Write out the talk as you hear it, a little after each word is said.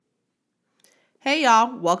Hey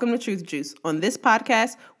y'all, welcome to Truth Juice. On this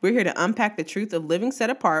podcast, we're here to unpack the truth of living set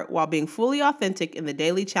apart while being fully authentic in the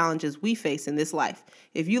daily challenges we face in this life.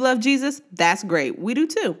 If you love Jesus, that's great. We do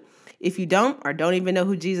too. If you don't or don't even know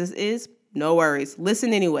who Jesus is, no worries.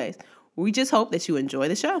 Listen anyways. We just hope that you enjoy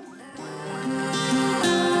the show.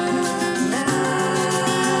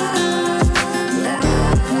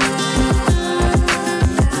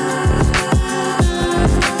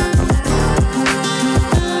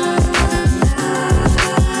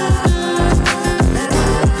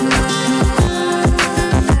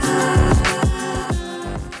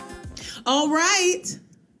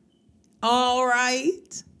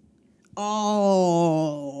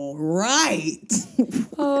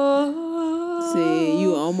 See,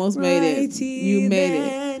 you almost made it. You made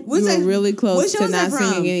it. You were really close to not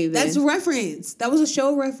singing anything. That's a reference. That was a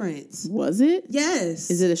show reference. Was it? Yes.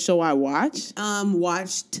 Is it a show I watched?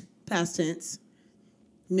 Watched past tense.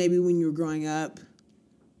 Maybe when you were growing up.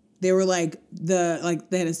 They were they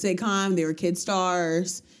had a sitcom, they were kid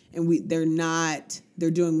stars, and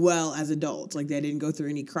they're doing well as adults. Like, they didn't go through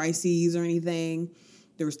any crises or anything.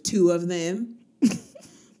 There was 2 of them.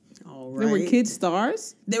 All right. They were kid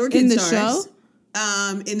stars? They were kid stars. In the show?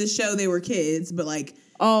 In the show, they were kids, but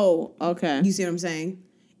oh, okay. You see what I'm saying?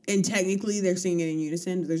 And technically, they're singing in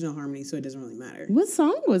unison. There's no harmony, so it doesn't really matter. What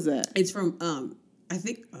song was that? It's from, I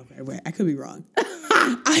think, okay, wait, I could be wrong.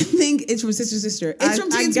 I think it's from Sister Sister. It's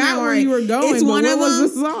from I got where you were going, it's one but of what them.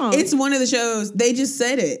 was the song? It's one of the shows. They just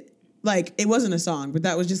said it. It wasn't a song, but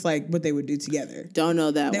that was just what they would do together. Don't know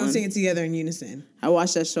that one. They would sing it together in unison. I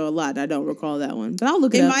watched that show a lot. I don't recall that one, but I'll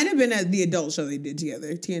look it up. It might have been the adult show they did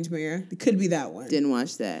together, Tia and Tamara. It could be that one. Didn't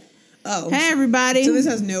watch that. Oh. Hey, everybody. So this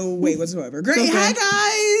has no weight whatsoever. Great. Okay. Hi,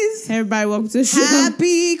 guys. Hey, everybody. Welcome to the show.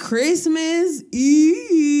 Happy Christmas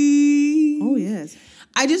Eve. Oh, yes.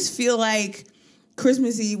 I just feel like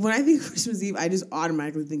Christmas Eve, when I think of Christmas Eve, I just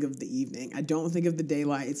automatically think of the evening. I don't think of the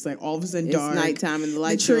daylight. It's all of a sudden dark. It's nighttime and the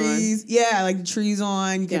lights are on. The trees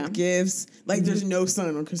on, you get the gifts. There's no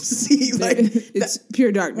sun on Christmas Eve. It's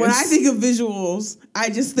pure darkness. When I think of visuals, I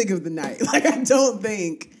just think of the night. I don't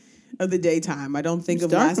think of the daytime. I don't think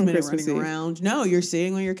of last minute Christmas running Eve. around. No, you're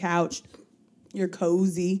sitting on your couch. You're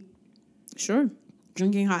cozy. Sure.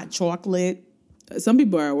 Drinking hot chocolate. Some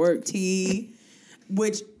people are at work. Tea.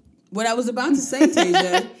 Which, what I was about to say,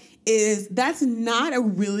 Tasia, is that's not a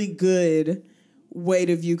really good way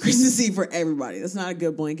to view Christmas Eve for everybody. That's not a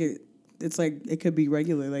good blanket. It's it could be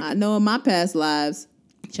regular. I know in my past lives,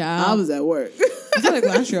 child, I was at work. I feel like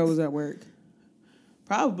last year I was at work.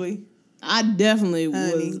 Probably. I definitely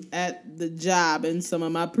was at the job in some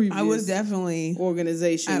of my previous I was definitely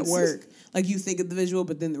organizations. At work. You think of the visual,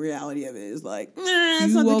 but then the reality of it is it's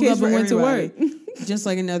you not woke the case up for and went to everybody. work. Just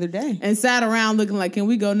like another day. And sat around looking like, can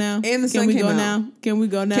we go now? And the sun Can we came go out. now? Can we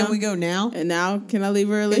go now? Can we go now? And now, can I leave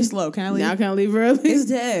early? It's slow. Can I leave? Now can I leave early? It's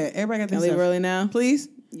dead. Everybody got Can I their leave stuff. early now? Please?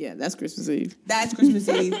 Yeah, that's Christmas Eve. That's Christmas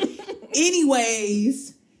Eve.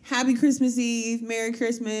 Anyways, happy Christmas Eve. Merry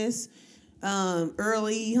Christmas.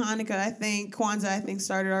 Early Hanukkah, I think. Kwanzaa, I think,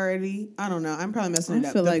 started already. I don't know. I'm probably messing it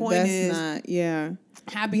up. I feel the like point that's is, not, yeah.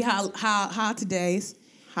 happy hot todays.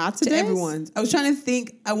 Hot To todays? everyone. I was trying to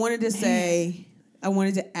think. I wanted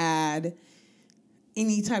to add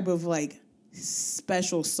any type of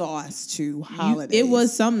special sauce to holidays. It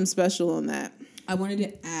was something special on that. I wanted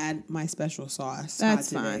to add my special sauce.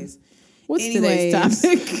 That's hot fine. todays. What's Anyways, today's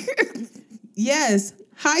topic? Yes.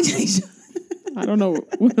 Hi, Tasia. I don't know.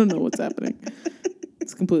 We don't know what's happening.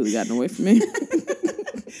 It's completely gotten away from me.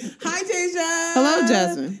 Hi, Tasia. Hello,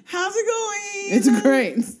 Jasmine. How's it going? It's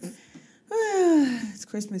great. It's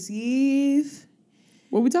Christmas Eve.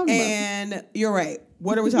 What are we talking about? And you're right.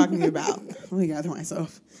 What are we talking about? Let me gather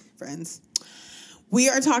myself, friends. We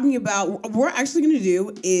are talking about, what we're actually going to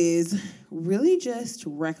do is really just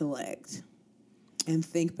recollect and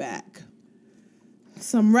think back.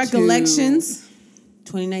 Some recollections.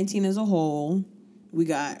 2019 as a whole. We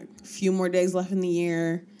got a few more days left in the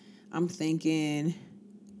year. I'm thinking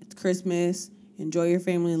it's Christmas. Enjoy your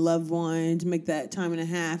family and loved ones. Make that time and a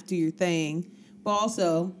half. Do your thing. But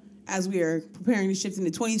also, as we are preparing to shift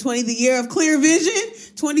into 2020, the year of clear vision,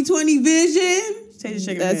 2020 vision.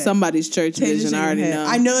 That's somebody's church vision. I already know.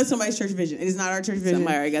 I know it's somebody's church vision. It is not our church vision.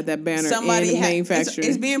 Somebody already got that banner in manufacturing.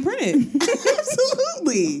 It's being printed.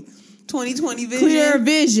 Absolutely. 2020 vision. Clear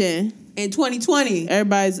vision. In 2020.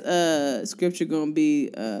 Everybody's scripture going to be,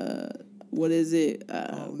 what is it?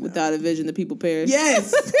 Without a vision, the people perish.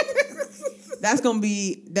 Yes. That's gonna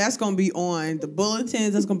be on the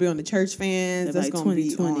bulletins. That's gonna be on the church fans. That's gonna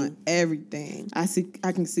be on everything. I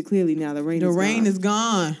can see clearly now. The rain is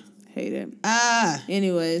gone. hate it.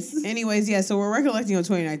 Anyways, yeah, so we're recollecting on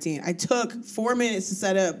 2019. I took 4 minutes to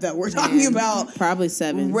set up that we're talking about probably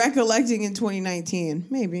 7. Recollecting in 2019.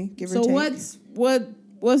 Maybe, give or take. So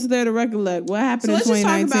what's there to recollect? What happened in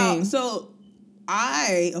 2019? Just talk about, so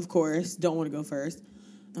I, of course, don't want to go first.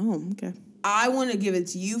 Oh, okay. I want to give it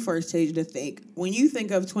to you first, Tasia, to think. When you think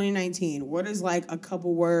of 2019, what is like a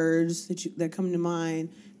couple words that come to mind?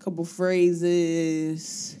 A couple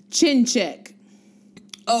phrases? Chin check.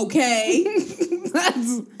 Okay.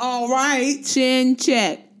 That's all right. Chin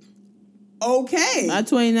check. Okay. My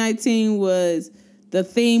 2019 the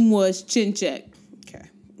theme was chin check.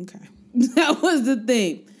 Okay. That was the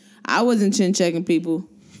theme. I wasn't chin checking people.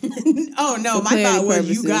 Oh, no. My thought was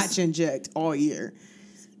you got chin checked all year.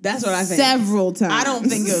 That's what I think. Several times. I don't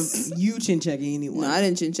think of you chin checking anyone. No, I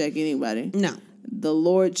didn't chin check anybody. No. The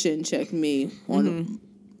Lord chin checked me on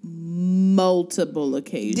multiple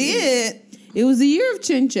occasions. It was a year of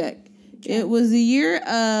chin check. Okay. It was a year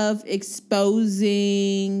of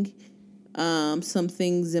exposing some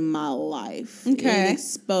things in my life. Okay. It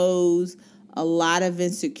exposed a lot of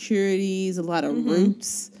insecurities, a lot of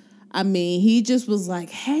roots. I mean, he just was like,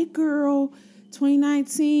 hey, girl,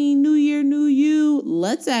 2019, new year, new you.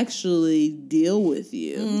 Let's actually deal with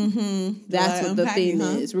you. Mm-hmm. That's what the theme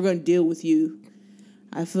is. We're going to deal with you.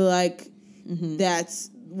 I feel like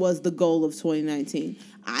was the goal of 2019.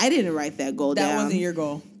 I didn't write that goal down. That wasn't your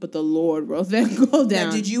goal. But the Lord wrote that goal down.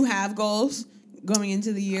 Now, did you have goals going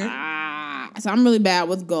into the year? So I'm really bad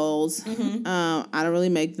with goals. I don't really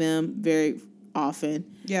make them very often.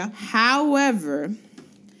 Yeah. However,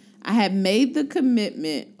 I had made the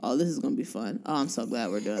commitment. Oh, this is going to be fun. Oh, I'm so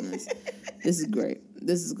glad we're doing this. This is great.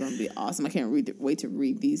 This is going to be awesome. I can't wait to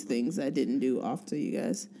read these things I didn't do off to you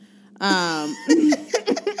guys. Because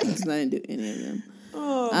I didn't do any of them.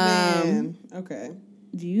 Oh, man. Okay.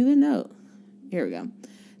 View the note. Here we go.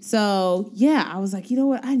 So, yeah, I was like, you know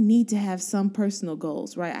what? I need to have some personal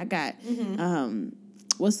goals, right? I got,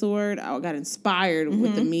 what's the word? I got inspired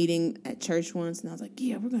with the meeting at church once, and I was like,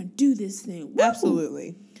 yeah, we're going to do this thing. Woo!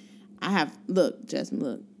 Absolutely. Look, Jasmine,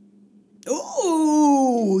 look.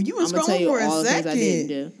 Ooh, you were scrolling for a second. I didn't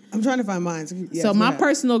do. I'm trying to find mine. Yes, so my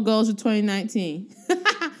personal goals for 2019,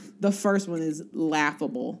 the first one is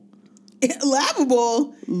laughable.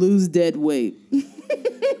 Laughable? Lose dead weight.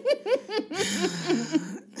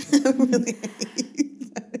 Really?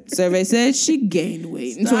 Survey said she gained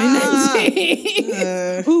weight in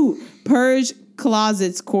 2019. Ooh, purge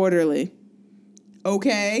closets quarterly.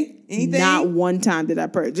 Okay. Anything? Not one time did I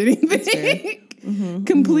purge anything.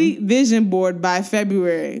 Complete vision board by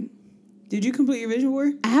February. Did you complete your vision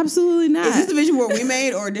board? Absolutely not. Is this the vision board we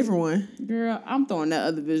made or a different one? Girl, I'm throwing that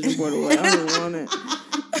other vision board away. I don't want it.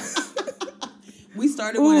 We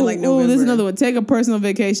started one in like November. Ooh, there's another one. Take a personal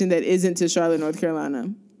vacation that isn't to Charlotte, North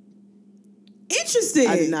Carolina. Interesting.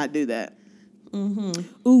 I did not do that.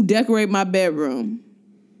 Ooh, decorate my bedroom.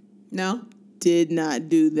 No. Did not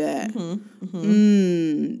do that.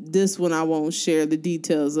 This one I won't share the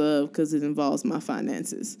details of because it involves my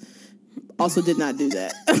finances. Also did not do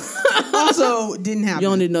that. Also didn't happen. You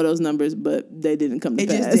don't need to know those numbers, but they didn't come to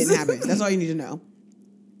pass. It just didn't happen. That's all you need to know.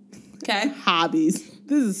 Okay. Hobbies.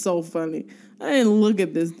 This is so funny. I didn't look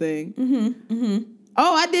at this thing.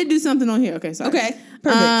 Oh, I did do something on here. Okay, sorry. Okay,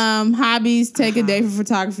 perfect. Hobbies, take a day for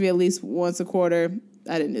photography at least once a quarter.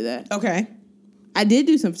 I didn't do that. Okay. I did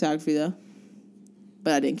do some photography, though.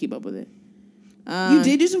 But I didn't keep up with it. You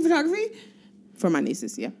did do some photography? For my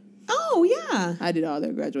nieces, yeah. Oh, yeah. I did all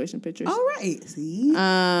their graduation pictures. All right. See?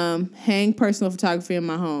 Hang personal photography in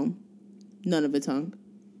my home. None of it's hung.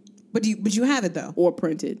 But you have it, though? Or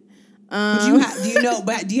printed. But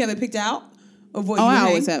do you have it picked out? Of what I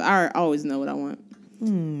always have. I always know what I want.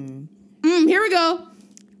 Here we go.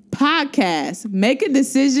 Podcast. Make a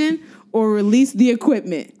decision or release the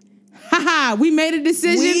equipment. Haha, we made a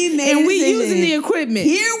decision we using the equipment.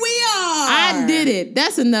 Here we are. I did it.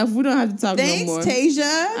 That's enough. We don't have to talk no more. Thanks,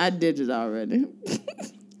 Tasia. I did it already.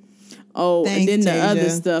 And then the other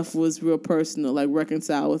stuff was real personal, like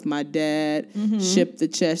reconcile with my dad, ship the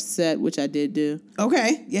chess set, which I did do.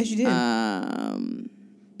 Okay. Yes, you did.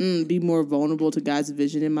 Be more vulnerable to God's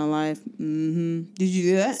vision in my life. Did you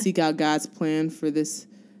do that? Seek out God's plan for this.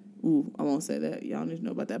 Ooh, I won't say that. Y'all need to know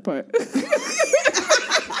about that part.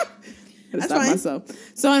 That's fine. Myself.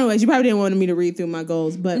 So, anyways, you probably didn't want me to read through my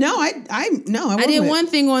goals, but no, I did one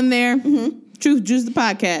thing on there. Truth Juice the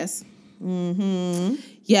podcast.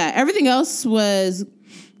 Yeah, everything else was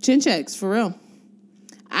chin checks for real.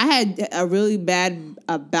 I had a really bad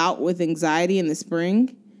bout with anxiety in the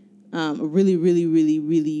spring. A really, really, really,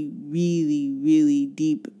 really, really, really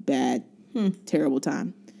deep, bad, terrible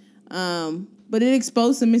time. But it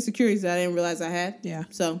exposed some insecurities that I didn't realize I had. Yeah.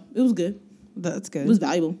 So it was good. That's good. It was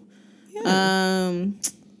valuable. Yeah.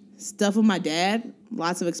 Stuff with my dad,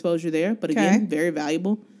 lots of exposure there, but again, very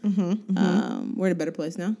valuable. We're in a better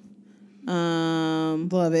place now.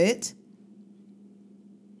 Love it.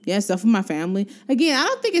 Yeah, stuff with my family. Again, I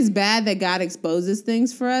don't think it's bad that God exposes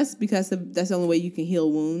things for us because that's the only way you can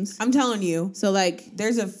heal wounds. I'm telling you. So, like,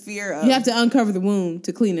 there's a fear of... You have to uncover the wound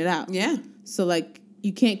to clean it out. Yeah. So, like,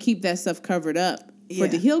 you can't keep that stuff covered up for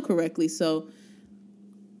it to heal correctly. So,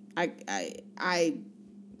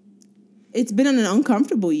 it's been an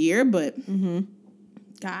uncomfortable year, but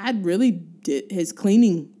God really is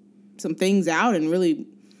cleaning some things out and really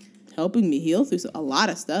helping me heal through a lot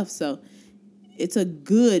of stuff. So these are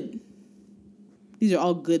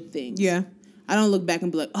all good things. Yeah. I don't look back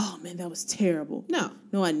and be like, oh man, that was terrible. No,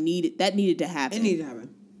 that needed to happen. It needed to happen.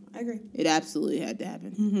 I agree. It absolutely had to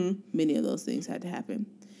happen. Many of those things had to happen.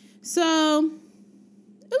 So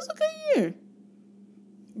it was a good year.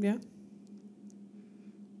 Yeah.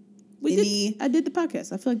 I did the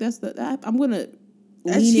podcast. I feel like I'm going to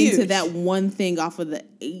lean huge. into that one thing off of the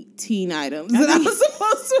 18 items that I was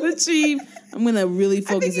supposed to achieve. I'm going to really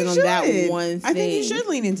focus in on that one thing. I think you should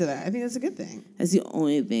lean into that. I think that's a good thing. That's the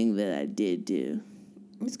only thing that I did do.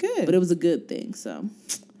 It's good. But it was a good thing, so.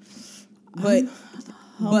 But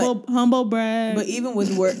humble brag. But even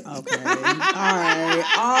with work. Okay.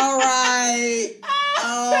 All right.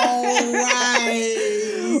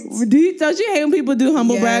 Don't you hate when people do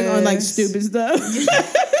humble brag on like stupid stuff?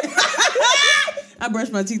 I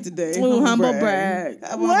brushed my teeth today. Ooh, humble brag.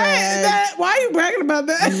 Why are you bragging about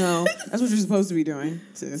that? No, that's what you're supposed to be doing.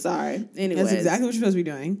 Sorry. Anyway, that's exactly what you're supposed to be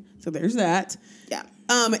doing. So there's that. Yeah.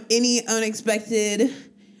 Any unexpected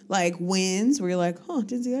like wins where you're like, oh,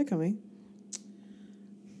 didn't see that coming?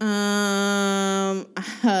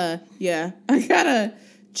 Yeah, I got a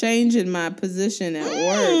change in my position at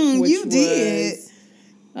work. Which you did.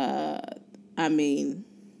 I mean,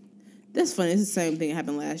 that's funny. It's the same thing that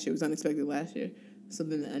happened last year. It was unexpected last year.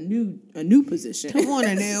 Something that a new position. Come on,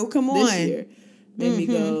 come on. This year made me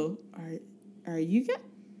go. Are you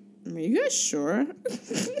guys sure?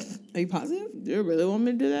 Are you positive? Do you really want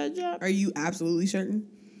me to do that job? Are you absolutely certain?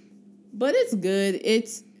 But it's good.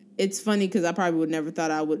 It's funny because I probably would never thought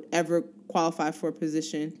I would ever qualify for a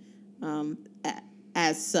position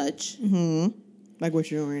as such. Like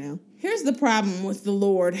what you're doing right now. Here's the problem with the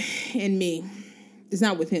Lord and me. It's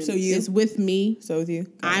not with him. So you? It's with me. So with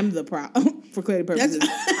you? I'm the problem. For clarity purposes,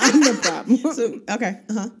 I'm the problem. So, okay.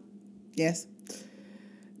 Yes.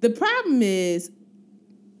 The problem is,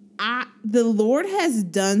 the Lord has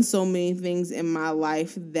done so many things in my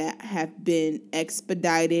life that have been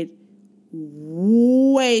expedited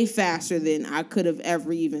way faster than I could have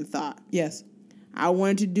ever even thought. Yes. I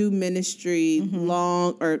wanted to do ministry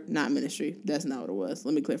not ministry. That's not what it was.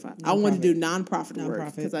 Let me clarify. Non-profit. I wanted to do nonprofit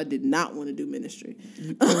work because I did not want to do ministry.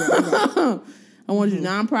 I wanted to do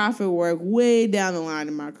nonprofit work way down the line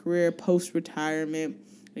in my career, post-retirement,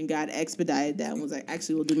 and God expedited that and was like,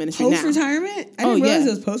 actually, we'll do ministry now. Post-retirement? I didn't realize it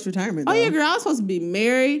was post-retirement, though. Oh, yeah, girl. I was supposed to be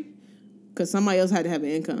married because somebody else had to have an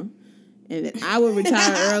income. And then I would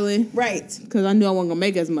retire early. Right. Because I knew I wasn't going to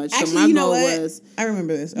make as much. Actually, so my goal was... I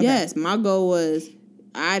remember this. Okay. Yes, my goal was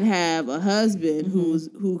I'd have a husband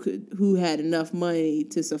who had enough money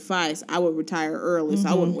to suffice. I would retire early, so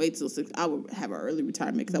I wouldn't wait till 6. I would have an early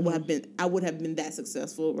retirement because I would have been that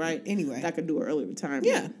successful, right? Anyway. I could do an early retirement.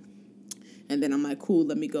 Yeah. And then I'm like, cool,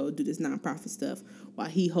 let me go do this nonprofit stuff while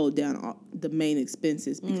he hold down all the main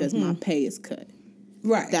expenses because my pay is cut.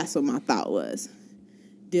 Right. That's what my thought was.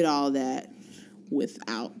 Did all that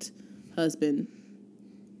without husband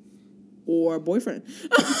or boyfriend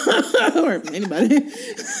or anybody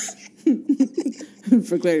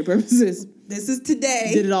for clarity purposes. This is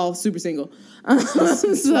today. Did it all super single.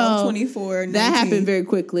 So 24, that happened very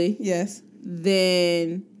quickly. Yes.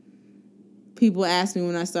 Then people asked me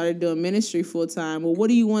when I started doing ministry full time, well, what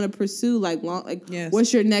do you want to pursue?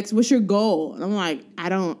 What's your goal? And I'm like,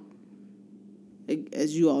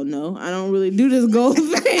 as you all know, I don't really do this goal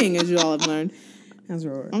thing, as you all have learned.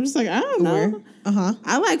 I'm just like, I don't know.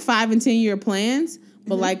 I like 5 and 10 year plans,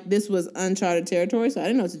 but like this was uncharted territory, so I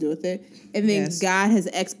didn't know what to do with it. And then God has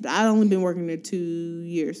I'd only been working there 2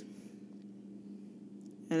 years.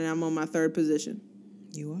 And I'm on my 3rd position.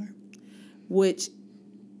 You are. Which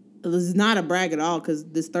is not a brag at all, because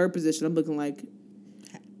this 3rd position, I'm looking like,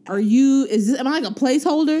 am I like a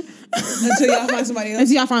placeholder? Until y'all find somebody else?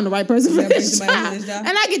 Until y'all find the right person for this job. And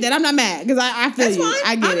I get that. I'm not mad, because I feel you.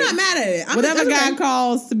 I get it. I'm not mad at it. Whatever God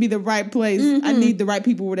calls to be the right place, I need the right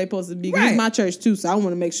people where they're supposed to be. Right. It's my church, too, so I want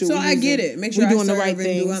to make sure I get it. Make sure we're doing the right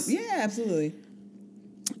things. things. Yeah, absolutely.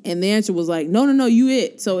 And the answer was like, no, you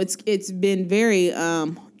it. So it's been very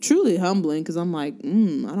truly humbling because I'm like, I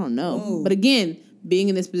don't know. Whoa. But again, being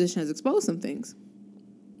in this position has exposed some things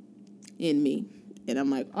in me. And I'm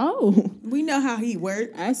like, oh, We know how he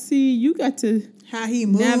worked, I see you got to how he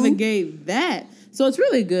moved. navigate that. So it's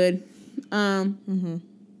really good.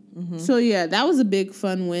 So yeah, that was a big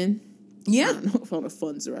fun win. I Yeah. don't know if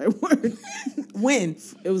fun's the right word. Win.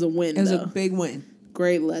 It was a win, It was though. a big win.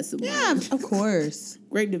 Great lesson. Yeah, learned. of course.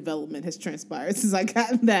 Great development has transpired since I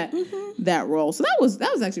got that role. So that was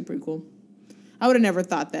actually pretty cool. I would have never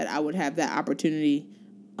thought that I would have that opportunity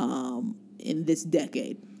in this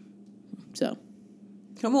decade. So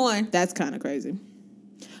Come on. that's kind of crazy.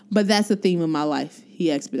 But that's the theme of my life.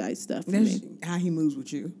 He expedites stuff for That's me. how he moves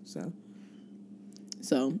with you.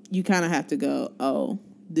 So you kind of have to go, oh,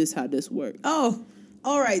 this how this works. Oh,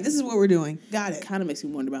 all right. This is what we're doing. Got it. Kind of makes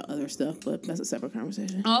me wonder about other stuff, but that's a separate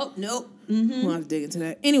conversation. Oh, nope. We'll have to dig into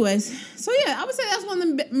that. Anyways, so yeah, I would say that's one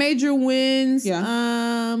of the major wins.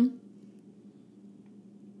 Yeah.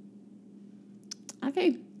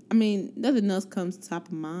 Nothing else comes top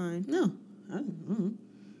of mind. No.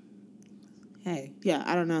 Hey. Yeah,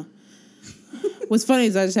 I don't know. What's funny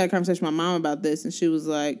is I just had a conversation with my mom about this, and she was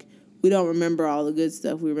like, we don't remember all the good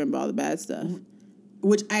stuff. We remember all the bad stuff.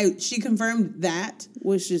 She confirmed that.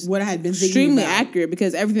 Which is what I had been thinking extremely about. accurate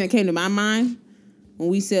because everything that came to my mind when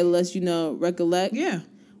we said, let's, recollect. Yeah.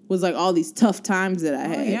 Was like all these tough times that I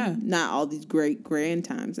had. yeah. Not all these great grand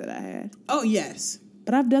times that I had. Oh, yes.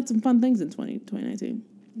 But I've done some fun things in 2019.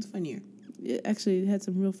 It's a fun year. It actually had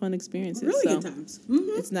some real fun experiences. Really so good times.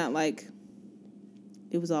 Mm-hmm. It's not like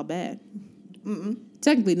it was all bad.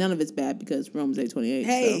 Technically, none of it's bad because Romans 8:28.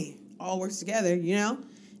 Hey, all works together, Know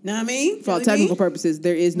what I mean? For all Really technical me? purposes,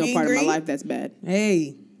 there is no Me part of my agree. life that's bad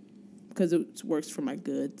Hey. because it works for my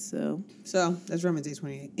good. So, That's Romans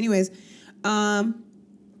 8:28. Anyways,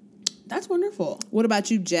 that's wonderful. what about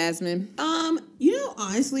you, Jasmine?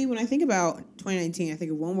 Honestly, when I think about 2019, I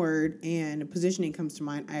think of one word and positioning comes to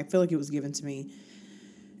mind. I feel like it was given to me.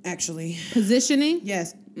 Actually, Positioning?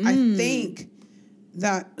 yes, I think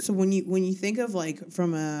that. So when you think of like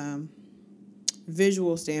from a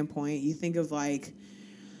visual standpoint, you think of like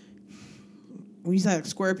when you say like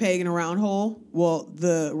square peg in a round hole. Well,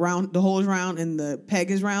 the hole is round and the peg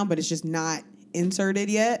is round, but it's just not inserted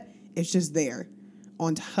yet. It's just there,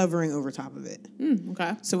 hovering over top of it.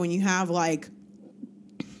 Okay. So when you have like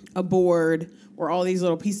a board where all these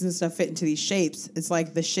little pieces and stuff fit into these shapes, it's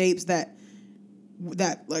like the shapes that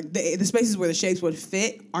like the spaces where the shapes would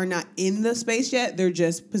fit are not in the space yet. They're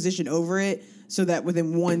just positioned over it so that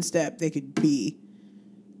within one step they could be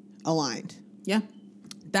aligned. Yeah.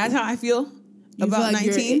 That's how I feel You about feel like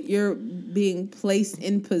 19. You're being placed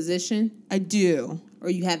in position, I do. or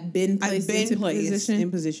you have been placed I've been into placed position,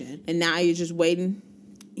 in position. and now you're just waiting.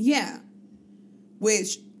 Yeah.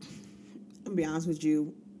 Which, I'll be honest with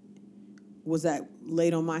you, was that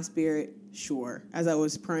laid on my spirit? Sure. As I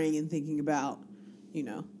was praying and thinking about,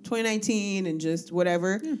 2019 and just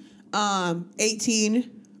whatever. Yeah.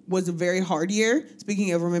 18 was a very hard year.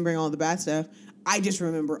 Speaking of remembering all the bad stuff, I just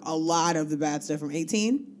remember a lot of the bad stuff from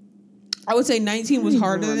 18. I would say 19 was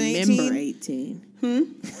harder than 18. Remember 18.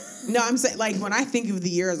 No, I'm saying, like, when I think of the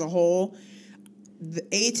year as a whole, the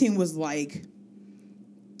 18 was like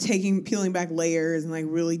peeling back layers and like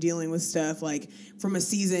really dealing with stuff like from a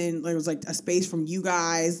season. There was like a space from you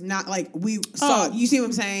guys, not like we saw. You see what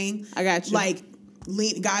I'm saying? I got you. Like,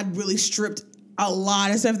 God really stripped a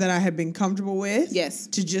lot of stuff that I had been comfortable with. Yes.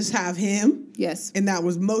 To just have Him. Yes. And that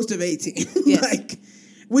was most of 18. Yes. Like,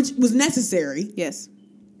 which was necessary. Yes.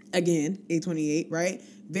 Again, 828, right?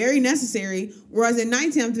 Very necessary. Whereas in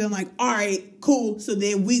 19, I'm feeling like, all right, cool. So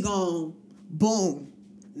then we gone, boom,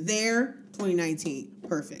 there, 2019,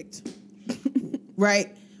 perfect,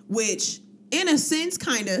 right? Which, in a sense,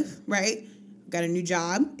 kind of, right? Got a new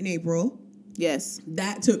job in April. Yes.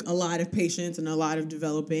 That took a lot of patience and a lot of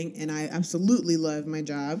developing, and I absolutely love my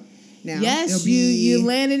job now. Yes, It'll you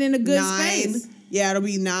landed in a good 9 space. Yeah, it'll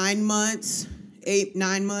be 9 months,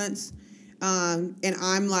 9 months. And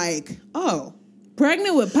I'm like, oh.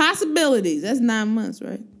 Pregnant with possibilities. That's 9 months,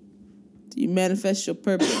 right? You manifest your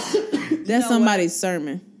purpose. That's somebody's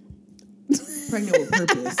sermon. Pregnant with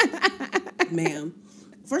purpose. Ma'am.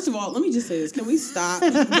 First of all, let me just say this. Can we stop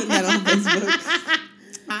putting that on Facebook?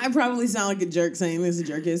 I probably sound like a jerk saying this, a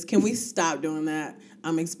jerk is. Can we stop doing that?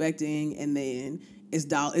 I'm expecting, and then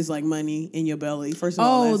it's like money in your belly. First of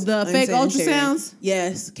all, the fake ultrasounds?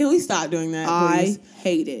 Yes. Can we stop doing that, I please?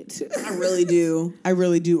 hate it. I really do.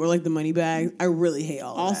 Or like the money bags. I really hate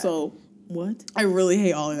all of that. Also, What? I really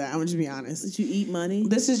hate all of that. I'm gonna just be honest. Did you eat money?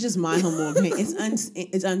 This is just my humble opinion.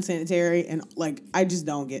 It's unsanitary, and like I just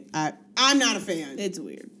don't get. I'm not a fan. It's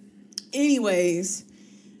weird. Anyways,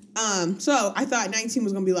 so I thought 19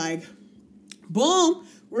 was gonna be like, boom,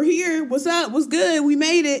 we're here. What's up? What's good? We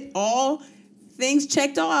made it. All things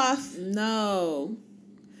checked off. No.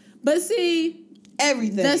 But see,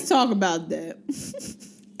 Everything. let's talk about that.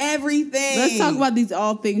 Everything. Let's talk about these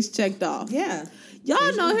all things checked off. Yeah.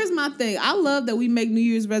 Y'all know, here's my thing. I love that we make New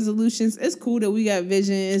Year's resolutions. It's cool that we got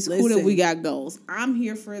vision. It's cool that we got goals. I'm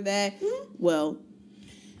here for that. Mm-hmm. Well,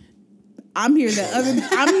 I'm here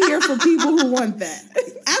for people who want that.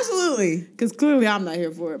 Absolutely. Because clearly I'm not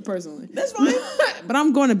here for it personally. That's fine. But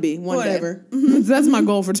I'm going to be one Whatever. day. Mm-hmm. That's my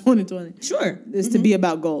goal for 2020. Sure. Is to be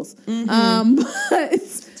about goals. Mm-hmm. But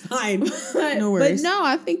it's fine. No worries. But no,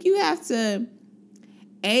 I think you have to,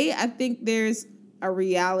 I think there's a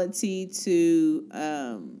reality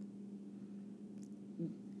to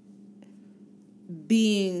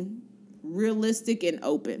being realistic and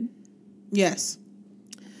open. Yes.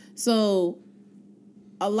 So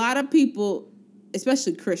a lot of people,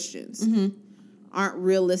 especially Christians, aren't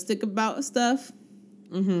realistic about stuff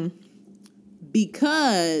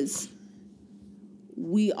because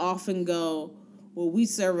we often go, well, we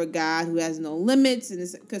serve a God who has no limits, and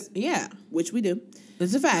which we do.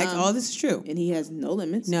 It's a fact. All this is true. And he has no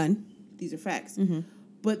limits. None. These are facts.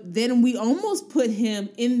 But then we almost put him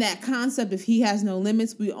in that concept. If he has no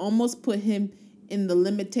limits, we almost put him in the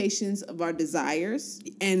limitations of our desires.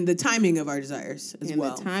 And the timing of our desires as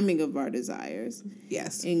well. The timing of our desires.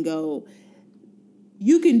 Yes. And go,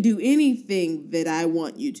 you can do anything that I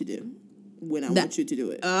want you to do when I want you to do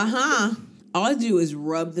it. All I do is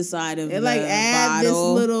rub the side of and the add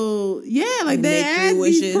bottle. This little, they add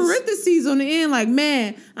these parentheses on the end. Like,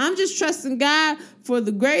 man, I'm just trusting God for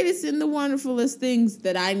the greatest and the wonderfulest things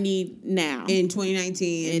that I need now in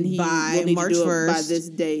 2019, and he by will need March to do 1st, it by this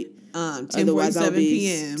date. 10:47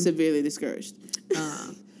 p.m. Severely discouraged. Yeah,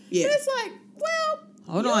 and it's like, well,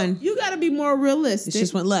 hold on, you got to be more realistic. It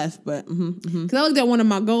just went left, but because I looked at one of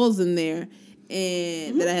my goals in there.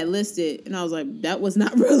 And that I had listed, and I was like, that was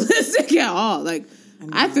not realistic at all. Like,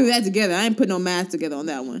 I threw that together. I ain't put no math together on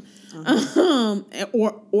that one,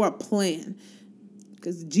 or a plan,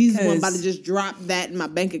 because Jesus wasn't about to just drop that in my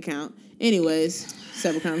bank account. Anyways,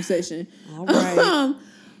 separate conversation. All right,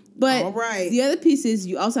 but all right. The other piece is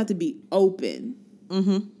you also have to be open.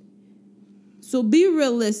 So be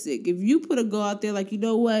realistic. If you put a goal out there, like, you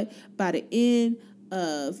know what, by the end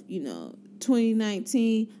of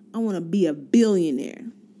 2019. I want to be a billionaire.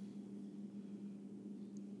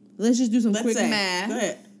 Let's just do some quick math. Go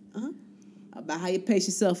ahead. About how you pace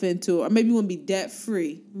yourself into it. Or maybe you want to be debt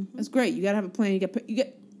free. That's great. You got to have a plan.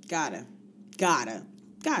 Gotta.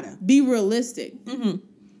 Be realistic.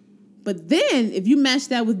 But then if you match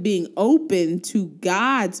that with being open to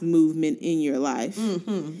God's movement in your life,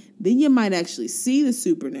 then you might actually see the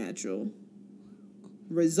supernatural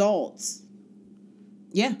results.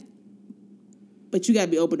 Yeah. But you got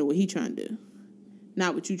to be open to what he's trying to do,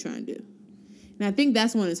 not what you trying to do. And I think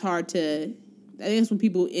that's when it's hard to, I think that's when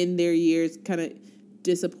people in their years kind of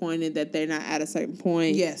disappointed that they're not at a certain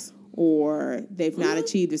point. Yes. Or they've not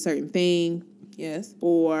achieved a certain thing. Yes.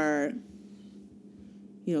 Or,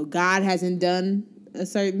 God hasn't done a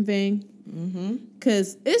certain thing.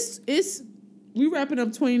 Because it's, we wrapping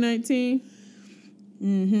up 2019.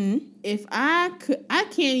 If I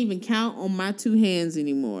can't even count on my two hands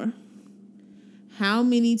anymore how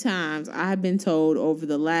many times I have been told over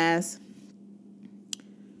the last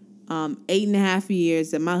 8.5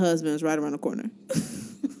 years that my husband is right around the corner.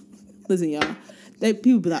 Listen, y'all.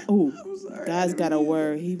 People be like, oh, God's got a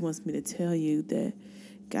word. He wants me to tell you that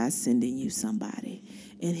God's sending you somebody.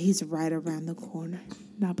 And he's right around the corner.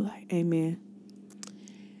 And I'll be like, amen.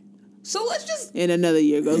 So let's just... And another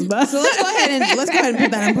year goes by. So let's go ahead and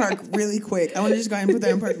put that in park really quick. I want to just go ahead and put that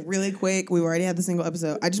in park really quick. We've already had the single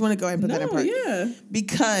episode. I just want to go ahead and put that in park. Yeah.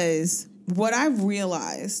 Because what I've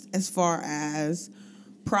realized as far as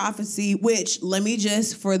prophecy, which let me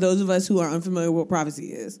just, for those of us who are unfamiliar with what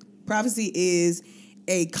prophecy is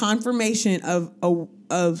a confirmation of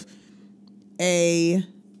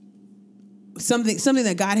something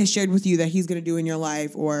that God has shared with you that he's going to do in your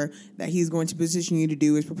life, or that he's going to position you to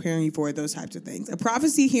do, is preparing you for those types of things. A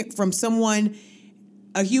prophecy from someone,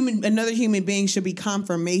 another human being, should be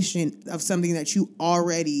confirmation of something that you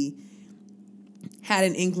already had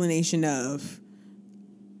an inclination of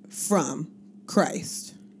from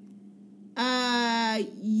Christ.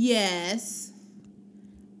 Yes.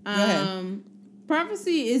 Go ahead.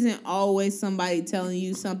 Prophecy isn't always somebody telling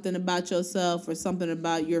you something about yourself or something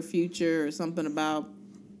about your future or something about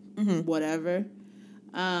whatever.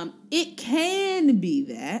 It can be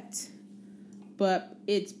that, but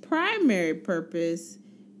its primary purpose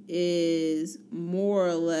is more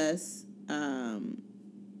or less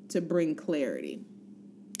to bring clarity.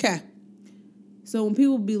 Okay. So when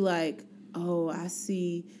people be like, oh, I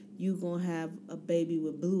see you gonna have a baby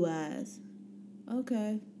with blue eyes.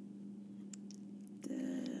 Okay.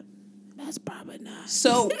 That's probably not.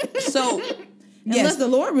 So Unless the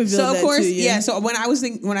Lord revealed so of that course, to you. yeah. So when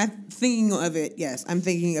I'm thinking of it, yes, I'm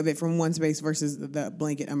thinking of it from one space versus the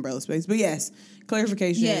blanket umbrella space. But yes,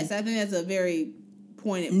 clarification. Yes, I think that's a very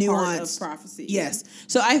pointed part of prophecy. Yes.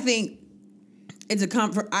 So I think it's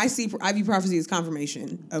I view prophecy as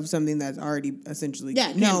confirmation of something that's already essentially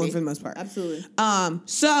known for the most part. Absolutely.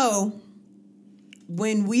 So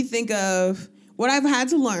when we think of what I've had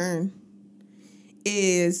to learn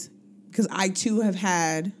is, because I too have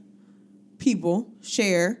had people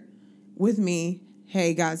share with me,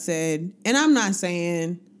 hey, God said, and I'm not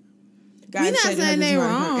saying God we're not said saying they're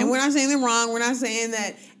wrong. And we're not saying they're wrong. We're not saying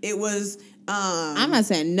that it was I'm not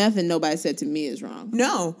saying nothing nobody said to me is wrong.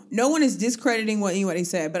 No one is discrediting what anybody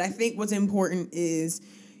said, but I think what's important is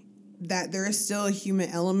that there is still a human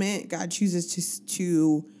element. God chooses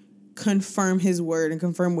to confirm his word and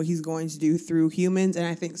confirm what he's going to do through humans. And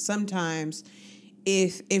I think sometimes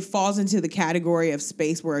if it falls into the category of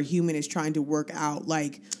space where a human is trying to work out,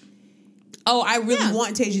 like, oh, I really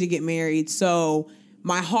want Tasia to get married, so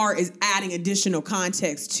my heart is adding additional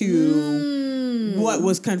context to what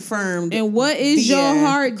was confirmed. And what is your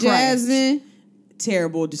heart, Christ. Jasmine?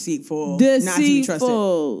 Terrible, deceitful, not to be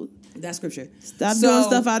trusted. That's scripture. Stop doing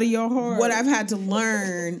stuff out of your heart. What I've had to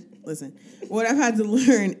learn, what I've had to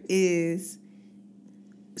learn is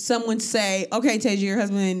someone say, okay, Tasia, your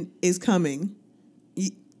husband is coming.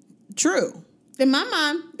 True. In my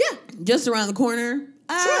mind, yeah. Just around the corner.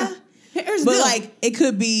 Sure. But like, it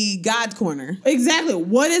could be God's corner. Exactly.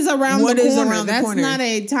 What is around the corner? That's not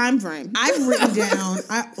a time frame. I've written down,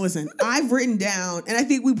 I've written down, and I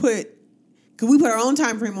think we put our own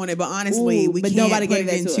time frame on it, but honestly, but nobody gave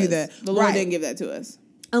that to us. The Lord didn't give that to us.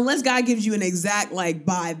 Unless God gives you an exact, like,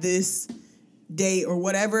 by this date or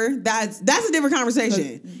whatever, that's a different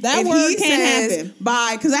conversation. That word can't happen.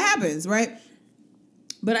 Because that happens, right?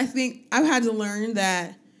 But I think I've had to learn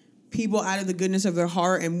that people, out of the goodness of their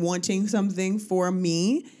heart and wanting something for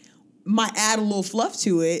me, might add a little fluff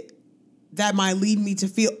to it that might lead me to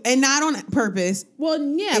feel, and not on purpose. Well,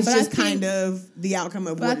 yeah, it's just kind of the outcome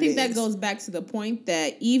of what it is. But I think that goes back to the point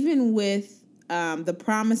that even with the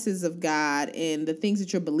promises of God and the things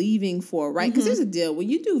that you're believing for, right? Because there's a deal. When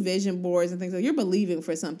you do vision boards and things like that, you're believing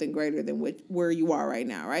for something greater than where you are right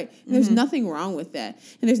now, right? And there's nothing wrong with that.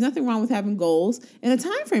 And there's nothing wrong with having goals and a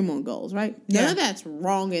time frame on goals, right? None of that's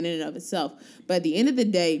wrong in and of itself. But at the end of the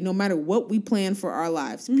day, no matter what we plan for our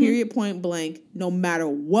lives, period, point blank, no matter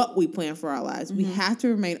what we plan for our lives, we have to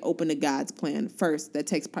remain open to God's plan first. That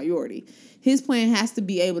takes priority. His plan has to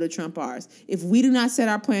be able to trump ours. If we do not set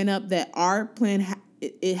our plan up that our plan,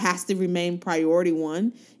 it has to remain priority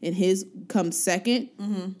one and his comes second,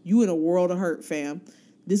 you in a world of hurt, fam.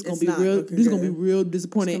 This is gonna be real. This is gonna be real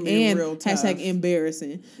disappointing and hashtag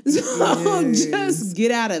embarrassing. So just get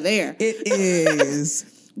out of there. It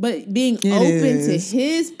is. But being open to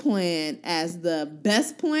his plan as the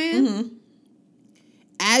best plan,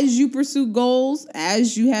 as you pursue goals,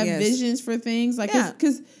 as you have visions for things, like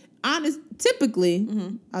because typically,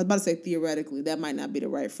 I was about to say theoretically, that might not be the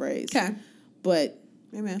right phrase. Okay, but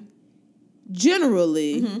amen.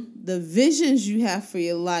 Generally, the visions you have for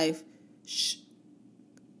your life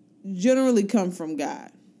generally come from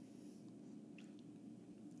God.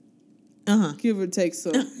 Give or take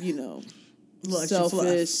some,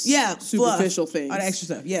 selfish, superficial things. All the extra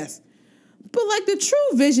stuff, yes. But like the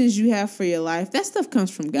true visions you have for your life, that stuff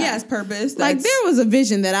comes from God. Yeah, it's purpose. Like there was a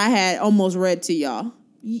vision that I had almost read to y'all.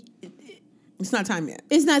 It's not time yet.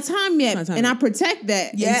 It's not time yet. And I protect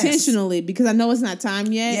that intentionally because I know it's not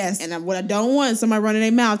time yet. Yes. And what I don't want is somebody running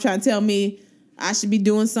their mouth trying to tell me I should be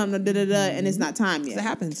doing something, and it's not time yet. That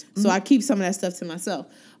happens. So I keep some of that stuff to myself.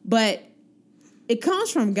 But it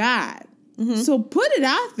comes from God. So put it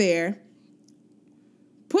out there.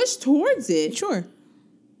 Push towards it. Sure.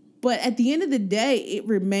 But at the end of the day, it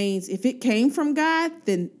remains, if it came from God,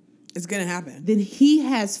 then it's going to happen. Then he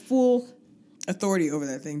has full authority over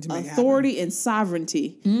that thing to make authority and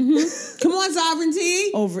sovereignty. Come on,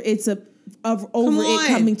 sovereignty. Over it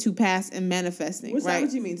coming to pass and manifesting. What's right?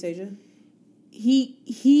 What you mean, Tasia?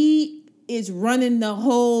 He is running the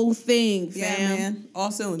whole thing, fam. Yeah, man.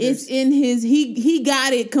 Also, it's in his. He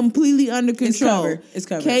got it completely under control. It's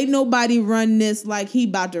covered. Can't nobody run this like he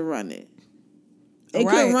about to run it. They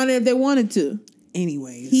couldn't run it if they wanted to.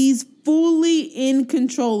 anyways. He's fully in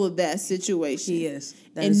control of that situation. He is.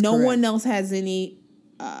 That and is no correct. one else has any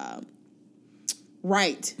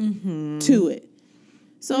right to it.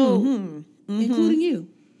 So, including you,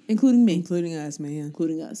 including me, Including us, man.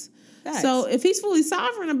 including us. Facts. So, if he's fully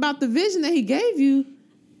sovereign about the vision that he gave you,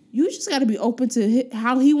 you just got to be open to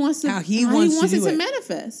how he wants to How he wants to do it to it.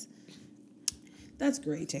 manifest. That's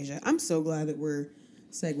great, Tasia. I'm so glad that we're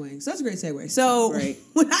segueing. So that's a great segue. So Great.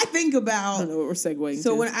 when I think about I don't know what we're segueing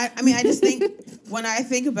So to. when I just think when I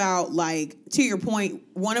think about, like, to your point,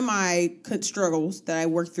 one of my struggles that I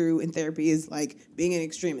work through in therapy is like being an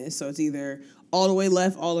extremist. So it's either all the way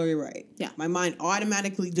left, all the way right. Yeah. My mind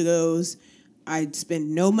automatically goes, I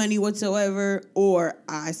spend no money whatsoever, or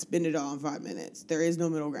I spend it all in 5 minutes. There is no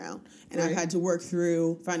middle ground. And I've Right. had to work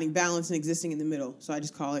through finding balance and existing in the middle. So I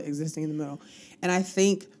just call it existing in the middle. And I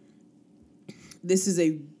think this is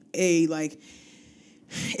a like,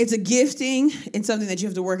 it's a gifting and something that you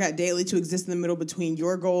have to work at daily to exist in the middle between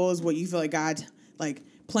your goals, what you feel like God like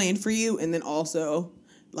planned for you, and then also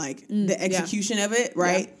like the execution of it,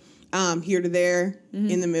 right? Here to there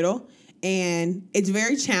in the middle. And it's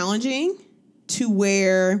very challenging to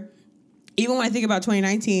where even when I think about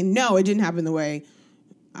 2019, no, it didn't happen the way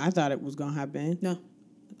I thought it was going to happen. No.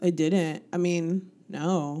 It didn't. I mean,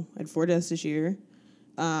 no. I had 4 deaths this year.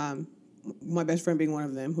 My best friend being one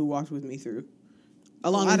of them who walked with me through.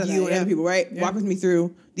 Along with you and other people, right? Yeah. Walked with me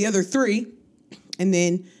through the other 3. And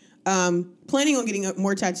then planning on getting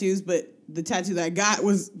more tattoos, but the tattoo that I got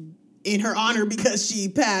was in her honor because she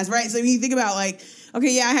passed, right? So when you think about like,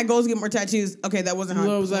 okay, yeah, I had goals to get more tattoos. Okay, that wasn't how I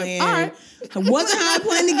Lord was like, planned. all right. It wasn't how I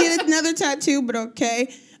planned to get another tattoo, but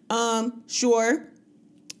okay. Sure.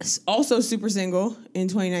 Also super single in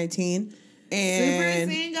 2019. And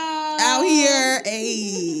Super single. out here,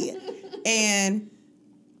 ayy. And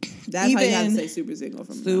That's how you have to even say super single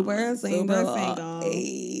from now super on. single. Super single.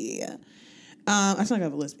 Ayy. I still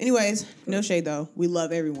have a list. Anyways, no shade though. We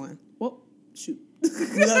love everyone. Well, shoot.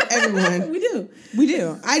 We love everyone. We do. We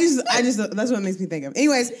do. I just that's what it makes me think of.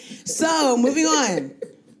 Anyways, so moving on.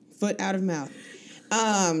 Foot out of mouth.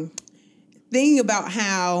 Thinking about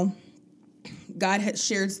how God had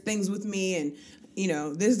shared things with me and, you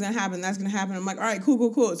know, this is going to happen, that's going to happen. I'm like, all right,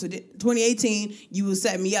 cool. So 2018, you was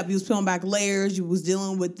setting me up. You was peeling back layers. You was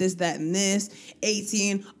dealing with this, that, and this.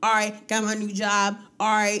 18, all right, got my new job. All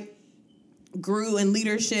right, grew in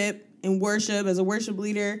leadership and worship as a worship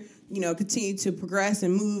leader. You know, continue to progress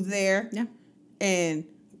and move there. Yeah. And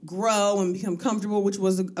grow and become comfortable, which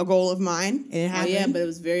was a goal of mine. And it Oh, happened. yeah, but it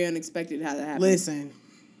was very unexpected how that happened. Listen,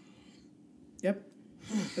 Yep.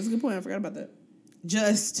 That's a good point. I forgot about that.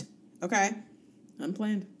 just, okay?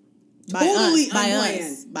 Unplanned. Totally By unplanned.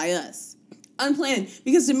 us. By us. Unplanned.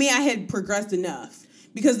 Because to me, I had progressed enough.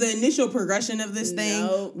 Because the initial progression of this thing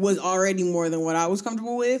Nope. was already more than what I was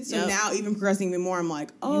comfortable with. So Yep. now, even progressing even more, I'm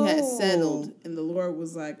like, oh. You had settled, and the Lord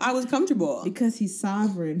was like, I was comfortable. because he's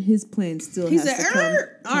sovereign, his plan still He has said, to come.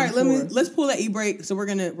 all right, let's pull that e-brake. So we're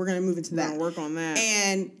gonna move into We're that. gonna work on that.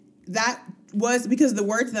 And that was because the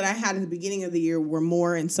words that I had at the beginning of the year were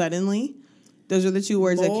more and suddenly. Those are the 2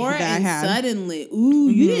 words More that I and had. suddenly. Ooh,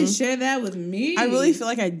 you didn't share that with me. I really feel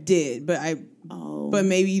like I did, but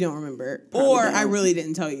maybe you don't remember. Probably Or don't. I really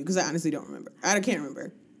didn't tell you because I honestly don't remember. I can't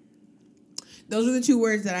remember. Those are the 2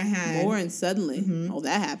 words that I had. More and suddenly. Oh,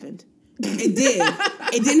 that happened. It did.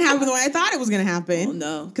 It didn't happen the way I thought it was going to happen. Oh,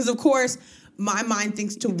 no. Because, of course, my mind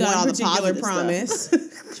thinks to thought all one the particular positive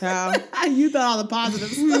promise. Child. You thought all the positive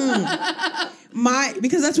stuff.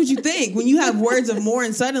 Because that's what you think. When you have words of more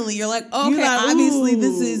and suddenly, you're like, okay, You're like, obviously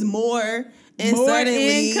this ooh. is more and More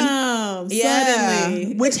suddenly. income. Yeah.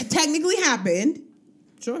 Suddenly. Which technically happened.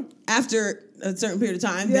 Sure. After a certain period of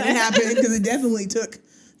time. Then it happened because it definitely took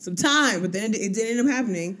some time, but then it did end up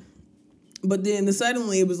happening. But then the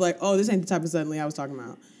suddenly, it was like, oh, this ain't the type of suddenly I was talking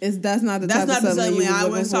about. That's not the That's type not of the suddenly I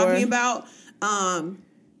looking was for. talking about.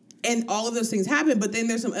 And all of those things happened, but then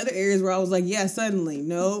there's some other areas where I was like, yeah, suddenly.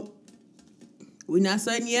 Nope. We're not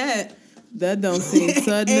sudden yet. That don't seem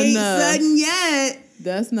sudden Ain't enough. sudden yet.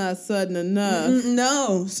 That's not sudden enough.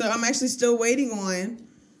 No. So I'm actually still waiting on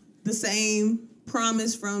the same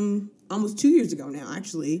promise from almost 2 years ago now,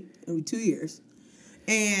 actually. It'll be 2 years.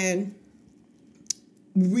 And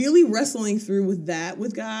really wrestling through with that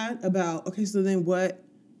with God about, okay, so then what?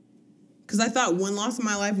 Because I thought one loss in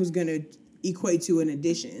my life was going to equate to an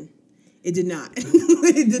addition. It did not.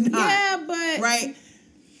 It did not. Yeah, but Right?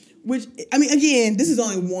 Which, I mean, again, this is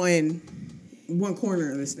only one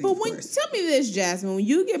corner of this thing, But of when course. tell me this, Jasmine, when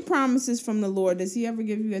you get promises from the Lord, does he ever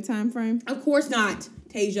give you a time frame? Of course not.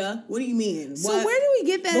 Tasia, what do you mean? So What? where do we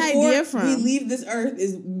get that Before idea from? we leave this earth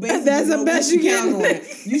is basically That's the what best we you count can. on.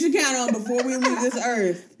 You should count on before we leave this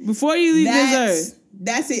earth. Before you leave this earth.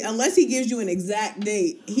 That's it. Unless he gives you an exact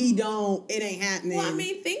date, it ain't happening. Well, I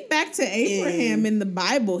mean, think back to Abraham in the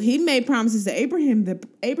Bible. He made promises to Abraham that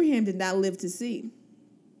Abraham did not live to see.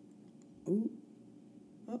 Ooh.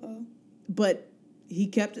 Uh-oh. But he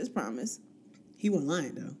kept his promise. He wasn't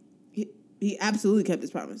lying, though. He absolutely kept his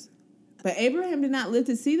promise. But Abraham did not live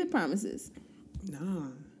to see the promises. Nah,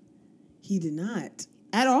 he did not.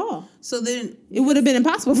 At all. So then It would have been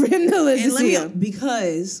impossible for him to live to see him.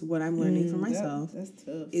 Because what I'm learning for myself That's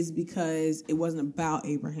tough. is because it wasn't about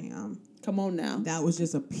Abraham. Come on now. That was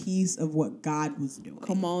just a piece of what God was doing.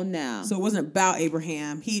 Come on now. So it wasn't about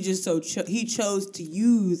Abraham. He just he chose to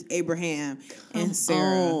use Abraham and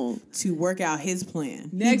Sarah to work out his plan.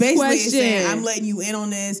 Next he basically question. is saying, I'm letting you in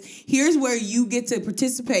on this. Here's where you get to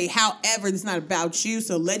participate. However, it's not about you,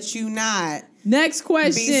 so let you not Next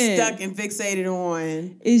question. be stuck and fixated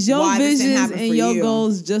on Is your why this didn't visions happen and for your you.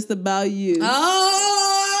 goals just about you?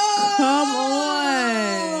 Oh! Come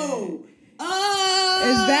on. Oh!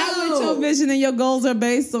 Is that what your vision and your goals are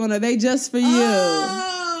based on? Are they just for you?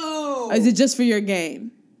 Oh! Or is it just for your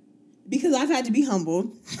gain? Because I've had to be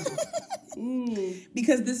humbled.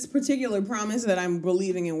 Because this particular promise that I'm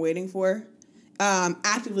believing and waiting for,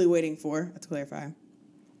 actively waiting for, to clarify,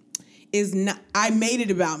 is not. I made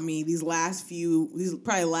it about me these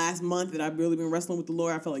probably last month that I've really been wrestling with the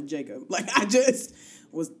Lord. I felt like Jacob. Like I just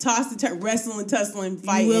was tossed and turned, wrestling, tussling,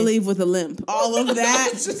 fighting. You will leave with a limp. All of that.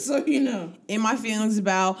 Just so you know. In my feelings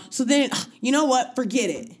about. So then, you know what? Forget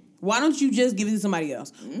it. Why don't you just give it to somebody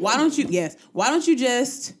else? Why don't you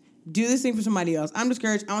just do this thing for somebody else? I'm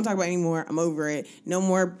discouraged. I don't talk about it anymore. I'm over it. No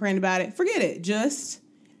more praying about it. Forget it. Just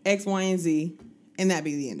X, Y, and Z, and that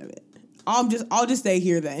be the end of it. I'll just stay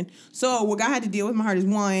here then. So what God had to deal with my heart is,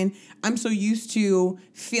 one, I'm so used to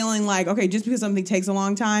feeling like, okay, just because something takes a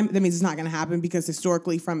long time, that means it's not going to happen, because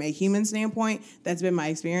historically, from a human standpoint, that's been my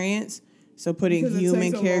experience. So putting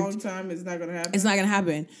human character, a long time, it's not going to happen. it's not going to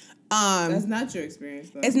happen. That's not your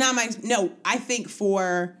experience, though. It's not my no. I think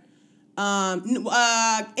for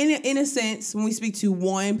in a sense, when we speak to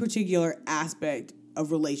one particular aspect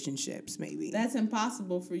of relationships, maybe That's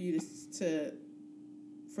impossible for you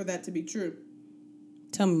for that to be true.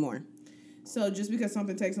 Tell me more. So just because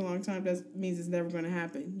something takes a long time means it's never going to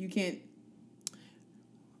happen. You can't.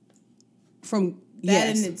 From That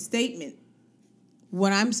yes, in its statement.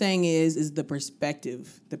 what I'm saying is the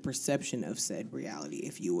perspective, the perception of said reality,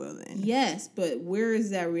 if you will. Then Yes, but where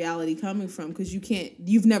is that reality coming from? Because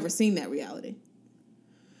you've never seen that reality.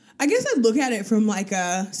 I guess I'd look at it from like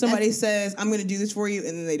somebody says, "I'm going to do this for you,"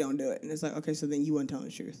 and then they don't do it, and it's like, okay, so then you weren't telling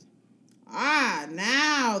the truth.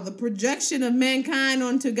 Now the projection of mankind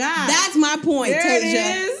onto God. That's my point, There it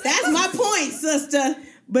Tasia. is. That's my point, sister.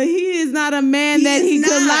 But he is not a man that he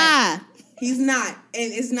could lie. He's not.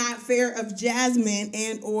 And it's not fair of Jasmine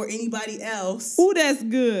and or anybody else. Ooh, that's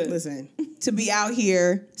good. Listen, to be out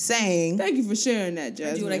here saying, Thank you for sharing that,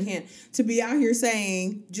 Jasmine. I do what I can. To be out here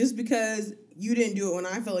saying, just because you didn't do it when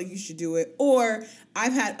I felt like you should do it, or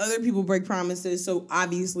I've had other people break promises, so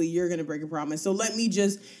obviously you're going to break a promise. So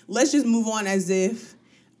let's just move on as if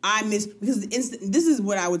because this is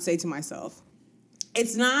what I would say to myself.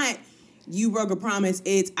 It's not you broke a promise,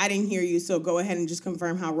 it's I didn't hear you, so go ahead and just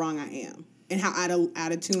confirm how wrong I am and how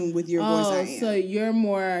out of tune with your voice I am. So you're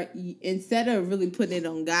more, instead of really putting it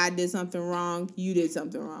on God did something wrong, you did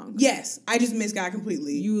something wrong. Yes, I just missed God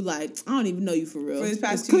completely. You like, I don't even know you for real. For this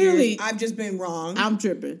past 2 clearly, years, I've just been wrong. I'm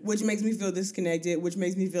tripping. Which makes me feel disconnected, which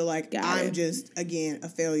makes me feel like Got I'm it. just, again, a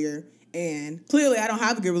failure. And clearly I don't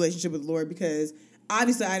have a good relationship with the Lord because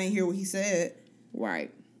obviously I didn't hear what he said.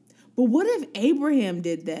 Right. But what if Abraham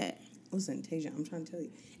did that? Listen, Tasia, I'm trying to tell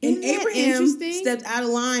you. Isn't And that Abraham interesting? stepped out of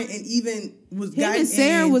line and even was Him and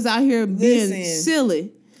Sarah was out here being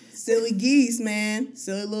silly. silly geese, man.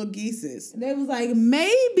 Silly little geeses. They was like,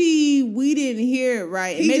 maybe we didn't hear it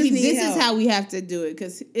right. And He maybe just need this help. is how we have to do it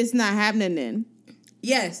because it's not happening then.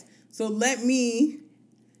 Yes. So let me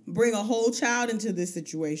bring a whole child into this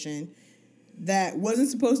situation that wasn't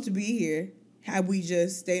supposed to be here had we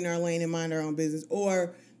just stayed in our lane and mind our own business,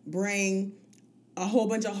 or bring a whole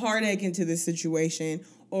bunch of heartache into this situation,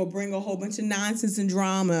 or bring a whole bunch of nonsense and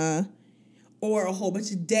drama, or a whole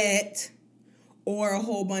bunch of debt, or a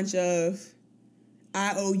whole bunch of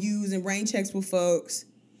IOUs and rain checks with folks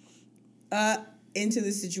into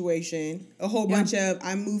this situation. A whole bunch of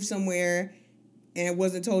I moved somewhere and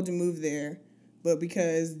wasn't told to move there, but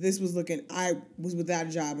because I was without a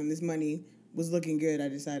job and this money was looking good, I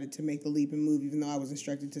decided to make the leap and move, even though I was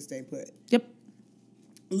instructed to stay put. Yep.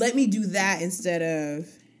 let me do that instead of.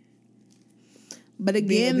 But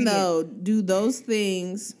again, though, do those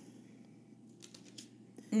things.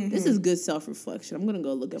 This is good self-reflection. I'm gonna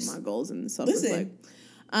go look at my goals and self-reflect.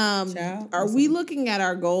 Are we looking at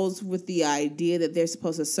our goals with the idea that they're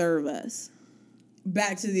supposed to serve us?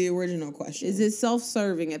 Back to the original question. Is it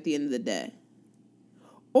self-serving at the end of the day?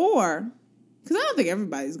 Or, because I don't think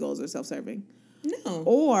everybody's goals are self-serving. No.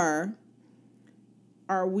 Or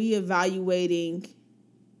are we evaluating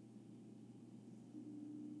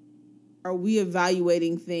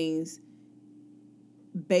things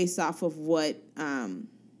based off of what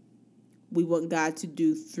we want God to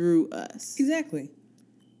do through us? Exactly.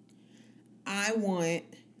 Let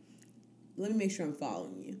me make sure I'm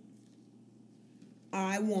following you.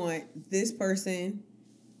 I want this person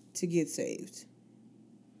to get saved,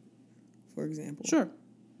 for example. Sure.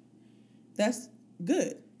 That's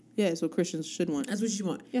good. Yeah, that's what Christians should want. That's what you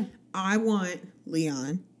want. Yeah. I want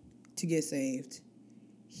Leon to get saved.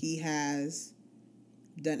 He has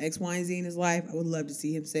done X, Y, and Z in his life. I would love to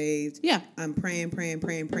see him saved. Yeah. I'm praying.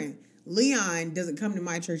 Leon doesn't come to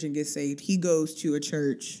my church and get saved. He goes to a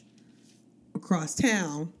church across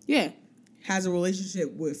town. Yeah. Has a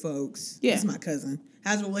relationship with folks. Yeah. He's my cousin.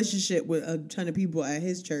 Has a relationship with a ton of people at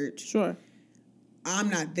his church. Sure. I'm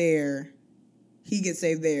not there. He gets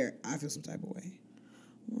saved there. I feel some type of way.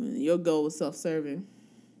 Well, your goal was self-serving.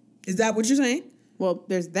 Is that what you're saying? Well,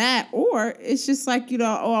 there's that. Or it's just like,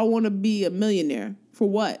 I want to be a millionaire. For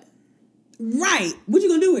what? Right. What you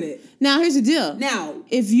going to do with it? Now, here's the deal. Now,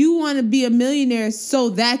 if you want to be a millionaire so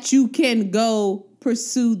that you can go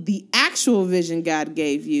pursue the actual vision God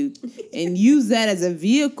gave you and use that as a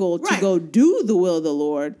vehicle to go do the will of the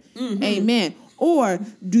Lord, amen. Or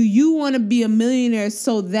do you want to be a millionaire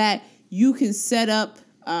so that you can set up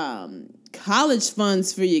college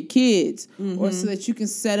funds for your kids, or so that you can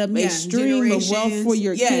set up a stream of wealth for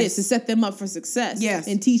your kids to set them up for success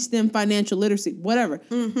and teach them financial literacy, whatever.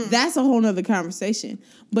 That's a whole nother conversation.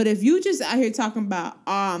 But if you just out here talking about,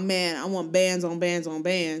 oh man, I want bands on bands on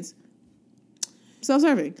bands,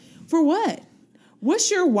 self-serving. For what?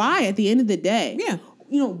 What's your why at the end of the day? Yeah.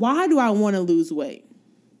 Why do I want to lose weight?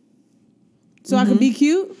 So I can be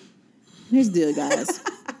cute? Here's the deal, guys.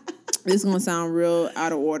 This is going to sound real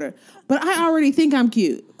out of order. But I already think I'm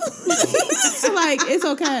cute. So, it's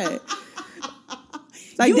okay.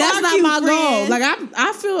 That's not cute, my friend. goal.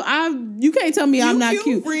 I feel you can't tell me I'm not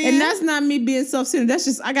cute. Friend. And that's not me being self-centered. That's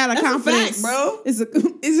just, I got a confidence. A fact, bro. It's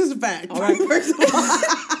just a fact. All right. First of all,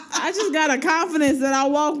 I just got a confidence that I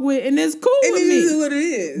walk with, and it's cool with me. It is what it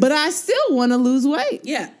is. But I still want to lose weight.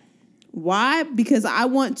 Yeah. Why? Because I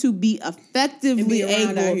want to be effectively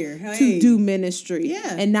able to do ministry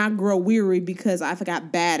and not grow weary because I've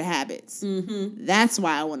got bad habits. That's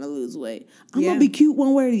why I want to lose weight. I'm going to be cute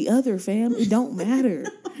one way or the other, fam. It don't matter.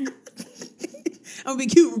 I'm going to be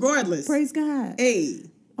cute regardless. Praise God. Hey.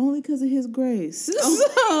 Only because of his grace.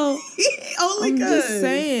 So, only because. I'm just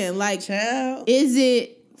saying, child. Is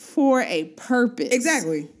it for a purpose?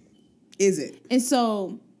 Exactly. Is it? And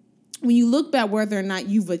so, when you look back whether or not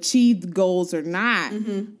you've achieved goals or not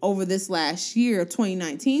over this last year,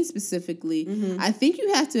 2019 specifically, I think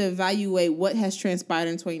you have to evaluate what has transpired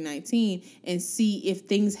in 2019 and see if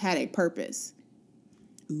things had a purpose.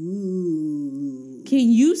 Ooh. Can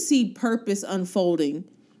you see purpose unfolding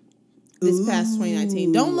this past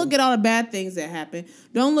 2019? Don't look at all the bad things that happened.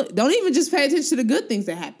 Don't even just pay attention to the good things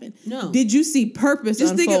that happened. No. Did you see purpose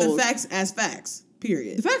just unfold? Think of the facts as facts.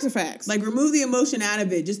 Period. The facts are facts. Remove the emotion out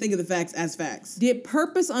of it. Just think of the facts as facts. Did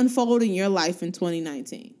purpose unfold in your life in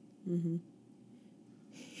 2019?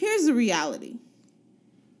 Here's the reality.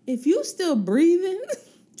 If you still breathing,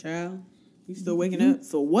 child, you still waking up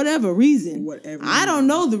for whatever reason. I don't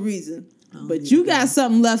know the reason, but you got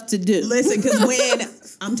something left to do. Listen, because when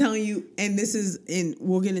I'm telling you, and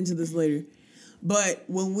we'll get into this later, but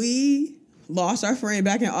when we lost our friend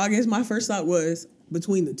back in August, my first thought was,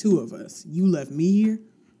 between the two of us, you left me here.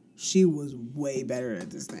 She was way better at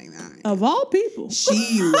this thing than I am. Of all people.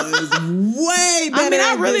 She was way better at this thing.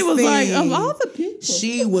 I really was like, of all the people.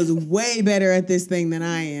 She was way better at this thing than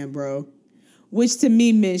I am, bro. Which to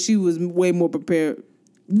me meant she was way more prepared.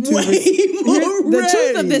 The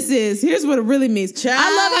truth of this is, here's what it really means. Child.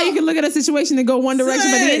 I love how you can look at a situation and go one direction,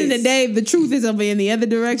 but at the end of the day, the truth is in the other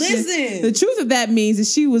direction. Listen. The truth of that means is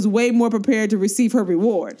she was way more prepared to receive her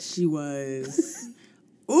reward. She was.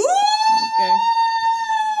 Ooh! Okay.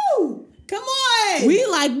 Come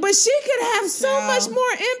on! But she could have so much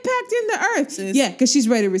more impact in the earth. Sis. Yeah, because she's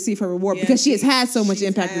ready to receive her reward because she has had so much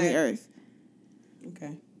impact in the earth.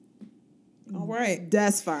 Okay. All right.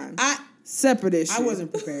 That's fine. Separate issue. I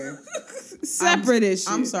wasn't prepared. Separate issue.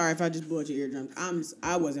 I'm sorry if I just blew out your eardrums.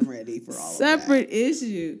 I wasn't ready for all Separate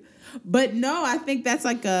issue. But no, I think that's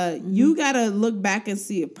like you got to look back and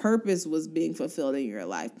see if purpose was being fulfilled in your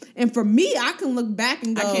life. And for me, I can look back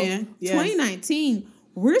and go, 2019,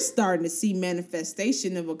 we're starting to see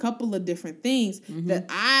manifestation of a couple of different things that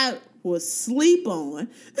I was asleep on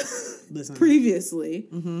previously,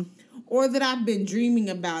 or that I've been dreaming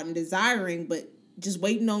about and desiring, but just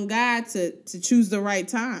waiting on God to choose the right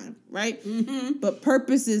time, right? But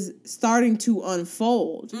purpose is starting to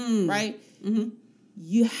unfold, right?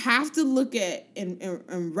 You have to look at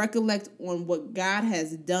and recollect on what God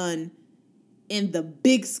has done in the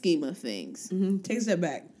big scheme of things. Take a step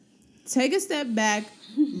back. Take a step back,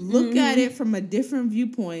 look at it from a different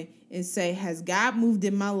viewpoint, and say, has God moved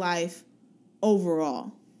in my life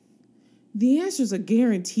overall? The answer is a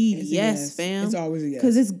guaranteed yes, fam. It's always a yes.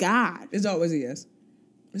 Because it's God. It's always a yes.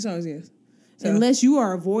 It's always a yes. So, unless you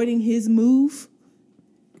are avoiding his move.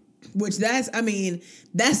 Which that's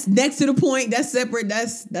next to the point. That's separate.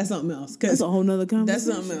 That's something else. That's a whole nother conversation.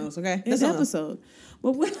 That's something else, okay? That's an episode.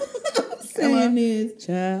 But what I'm saying is,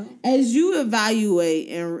 as you evaluate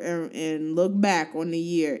and look back on the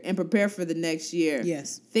year and prepare for the next year,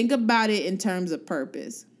 think about it in terms of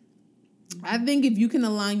purpose. I think if you can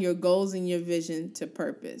align your goals and your vision to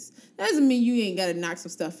purpose, that doesn't mean you ain't got to knock some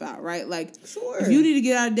stuff out, right? Like, if you need to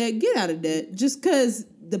get out of debt, get out of debt, just because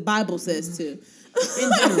the Bible says to.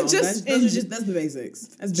 In general, that's the basics.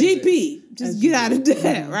 That's GP, just get out of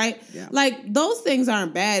debt, right? Yeah. Like, those things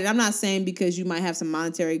aren't bad. I'm not saying because you might have some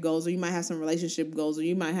monetary goals, or you might have some relationship goals, or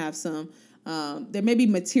you might have some, there may be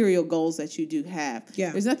material goals that you do have.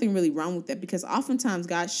 Yeah. There's nothing really wrong with that, because oftentimes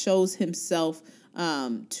God shows himself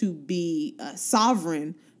to be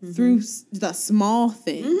sovereign through the small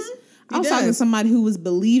things. I was talking to somebody who was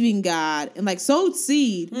believing God and like sowed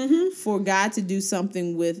seed for God to do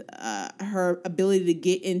something with her ability to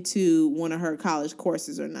get into one of her college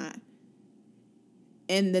courses or not.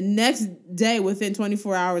 And the next day, within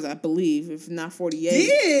 24 hours, I believe, if not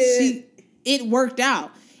 48, it worked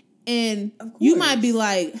out. And you might be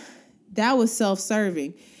like, that was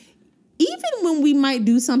self-serving. Even when we might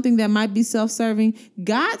do something that might be self-serving,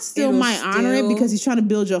 God still might honor it because he's trying to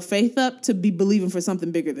build your faith up to be believing for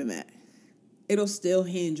something bigger than that. It'll still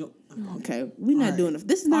hinge on... Okay, we're not doing it.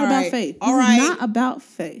 This is not about faith. This is not about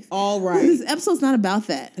faith. All right. This episode's not about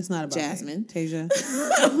that. It's not about Jasmine. Tasia.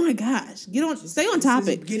 Oh my gosh. Stay on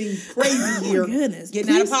topic. Getting crazy here. Oh my goodness.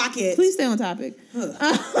 Getting out of pocket. Please stay on topic. Wow,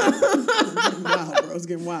 bro. It's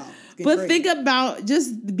getting wild. But think about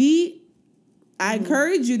I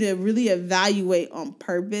encourage you to really evaluate on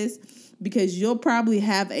purpose, because you'll probably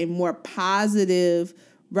have a more positive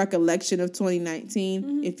recollection of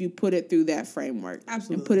 2019 if you put it through that framework.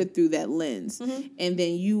 Absolutely. And put it through that lens. And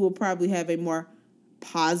then you will probably have a more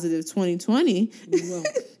positive 2020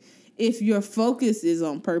 if your focus is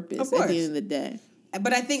on purpose at the end of the day.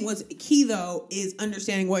 But I think what's key, though, is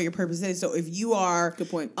understanding what your purpose is. So if you are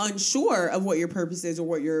unsure of what your purpose is, or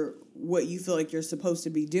what you feel like you're supposed to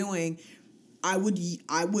be doing, I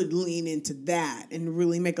would lean into that and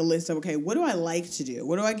really make a list of, okay, what do I like to do?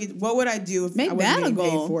 What would I do if I wasn't getting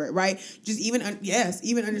paid for it, right? Just even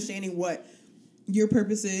understanding what your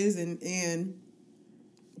purpose is, and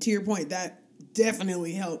to your point, that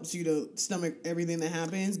definitely helps you to stomach everything that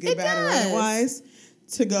happens, good, bad, or otherwise,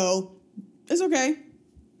 to go, it's okay.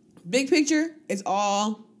 Big picture, it's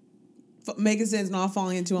all making sense and all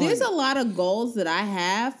falling into alignment. There's a lot of goals that I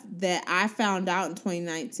have that I found out in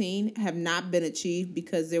 2019 have not been achieved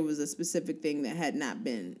because there was a specific thing that had not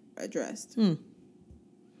been addressed.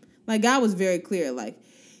 Like, God was very clear, like,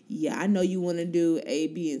 yeah, I know you want to do A,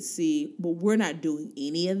 B, and C, but we're not doing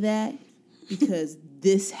any of that because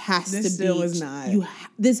this has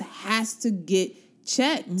this has to get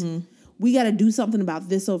checked. We got to do something about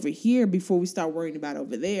this over here before we start worrying about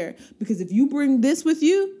over there. Because if you bring this with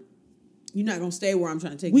you, you're not gonna stay where I'm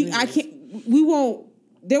trying to take you.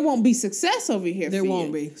 There won't be success over here. There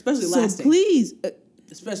won't be, especially lasting. So please,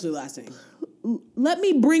 especially lasting. Let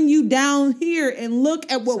me bring you down here and look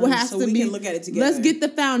at what has to be. So we can look at it together. Let's get the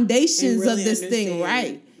foundations of this thing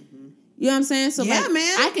right. You know what I'm saying? So man,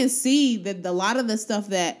 I can see that a lot of the stuff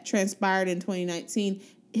that transpired in 2019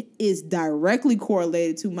 is directly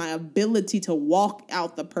correlated to my ability to walk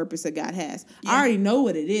out the purpose that God has. I already know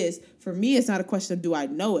what it is. For me, it's not a question of do I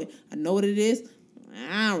know it. I know what it is.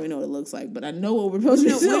 I don't really know what it looks like, but I know what we're supposed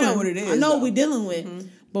to be doing. We know what it is. I know what we're dealing with.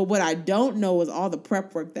 But what I don't know is all the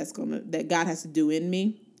prep work that God has to do in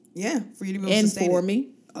me. Yeah, for you to be able to sustain and for it.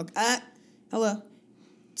 me. Okay. Hello.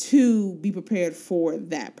 To be prepared for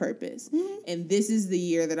that purpose. And this is the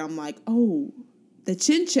year that I'm like, oh, the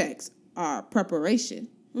chin checks are preparation.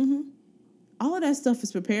 all of that stuff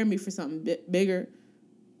is preparing me for something bigger,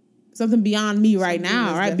 something beyond me right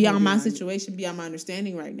now, right? Beyond my situation, beyond my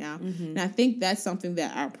understanding right now. Mm-hmm. And I think that's something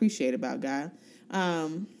that I appreciate about God.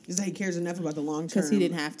 Is that he cares enough about the long term. Because he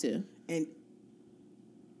didn't have to. And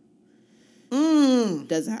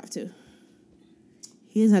doesn't have to.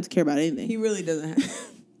 He doesn't have to care about anything. He really doesn't have to.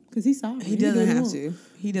 Because he's sovereign. He doesn't have to.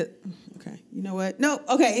 He does. Okay. You know what? No.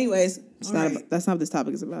 Okay. Anyways. That's not what this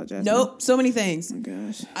topic is about, Jasmine. Nope. So many things. Oh my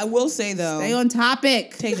gosh. I will say, though. Stay on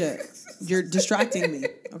topic. Tasia, you're distracting me.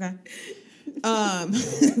 Okay.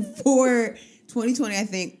 For 2020, I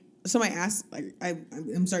think somebody asked, like,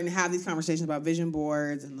 I'm starting to have these conversations about vision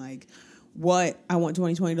boards and, like, what I want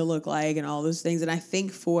 2020 to look like and all those things. And I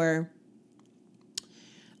think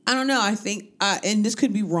and this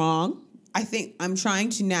could be wrong. I think I'm trying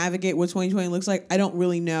to navigate what 2020 looks like. I don't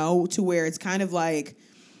really know, to where it's kind of like,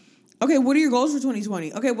 okay, what are your goals for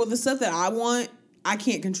 2020? Okay, well, the stuff that I want, I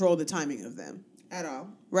can't control the timing of them. At all.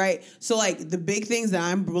 Right? So, like, the big things that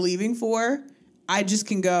I'm believing for, I just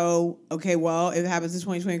can go, okay, well, if it happens in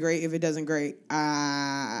 2020, great. If it doesn't, great.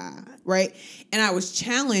 Right? And I was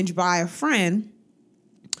challenged by a friend.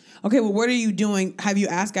 Okay, well, what are you doing? Have you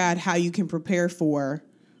asked God how you can prepare for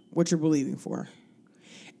what you're believing for?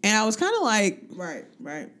 And I was kind of like... Right.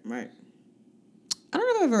 I don't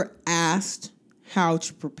know if I've ever asked how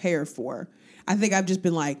to prepare for. I think I've just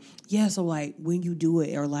been like, yeah, so, like, when you do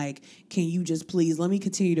it, or, like, can you just please let me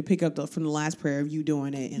continue to pick up from the last prayer of you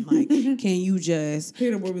doing it, and, like, can you just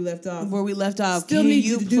pick up where we left off? Still can need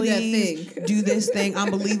you to do that thing. Do this thing? I'm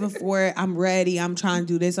believing for it. I'm ready. I'm trying to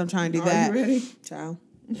do this. I'm trying to do that. Are you ready, child?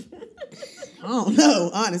 I don't know,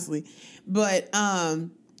 honestly, but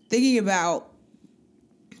thinking about,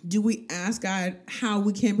 do we ask God how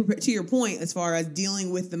we can prepare? To your point, as far as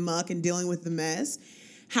dealing with the muck and dealing with the mess.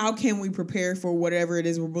 How can we prepare for whatever it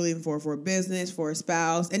is we're believing for a business, for a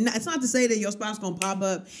spouse? And it's not to say that your spouse going to pop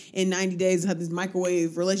up in 90 days and have this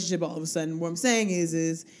microwave relationship all of a sudden. What I'm saying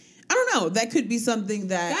is I don't know. That could be something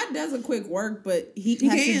that... God does a quick work, but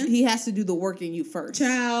he has to do the work in you first.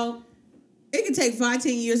 Child, it could take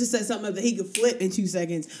 5-10 years to set something up that he could flip in 2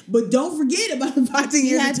 seconds. But don't forget about the 5-10 years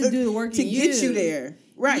he had to do the work to get you there.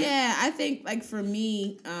 Right. Yeah, I think, like, for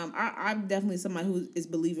me, I'm definitely somebody who is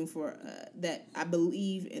believing for that. I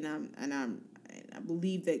believe I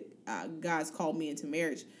believe that God's called me into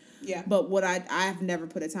marriage. Yeah. But what I've never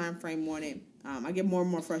put a time frame on it. I get more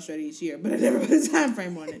and more frustrated each year, but I never put a time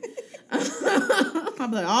frame on it.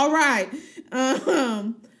 I'm like, all right.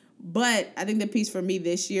 But I think the piece for me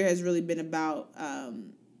this year has really been about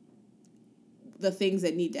the things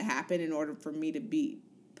that need to happen in order for me to be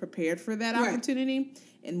prepared for that opportunity.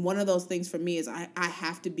 And one of those things for me is I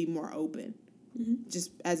have to be more open,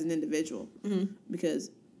 just as an individual.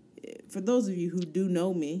 Because for those of you who do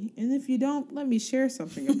know me, and if you don't, let me share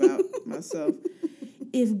something about myself.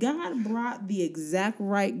 If God brought the exact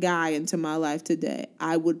right guy into my life today,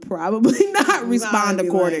 I would probably not respond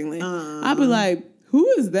accordingly. I'd be like, who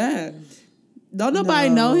is that? Don't nobody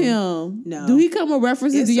know him. No. Do he come with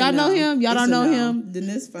references? Do y'all no. know him? Y'all It's don't know no. him? Then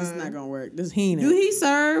it's fine. It's not going to work. He ain't it. Do he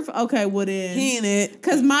serve? Okay, well then. He ain't it.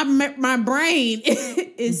 Because my brain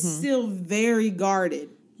is still very guarded.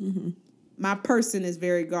 My person is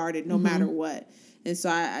very guarded no matter what. And so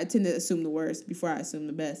I tend to assume the worst before I assume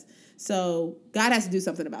the best. So God has to do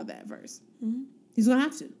something about that first. He's going to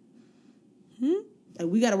have to. Like,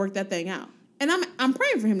 we got to work that thing out. And I'm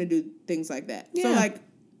praying for him to do things like that. Yeah. So, like,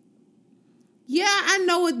 yeah, I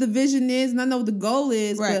know what the vision is and I know what the goal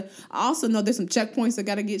is, but I also know there's some checkpoints that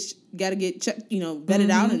gotta get checked, vetted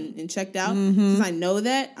out and checked out. Since I know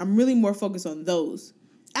that, I'm really more focused on those.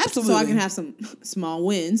 Absolutely. So I can have some small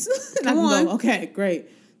wins. And Come I can on. go, okay, great.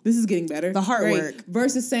 This is getting better. The hard work.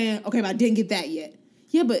 Versus saying, okay, but I didn't get that yet.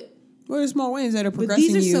 Yeah, but what are small wins that are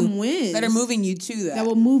progressing these are some wins that are moving you to that. That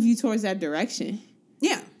will move you towards that direction.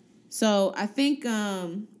 Yeah. So I think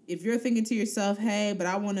if you're thinking to yourself, hey, but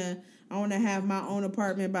I wanna have my own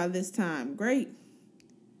apartment by this time. Great.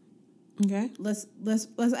 Okay. Let's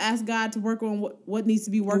ask God to work on what needs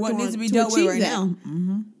to be worked on. What needs to be dealt with right now.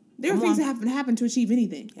 There are things that have to happen to achieve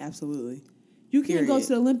anything. Absolutely. You can't go to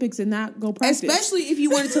the Olympics and not go practice. Especially if you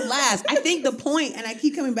want it to last. I think the point, and I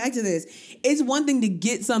keep coming back to this, it's one thing to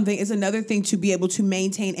get something. It's another thing to be able to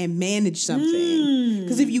maintain and manage something.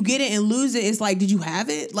 Because if you get it and lose it, it's like, did you have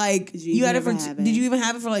it? Like, you had it for, did you even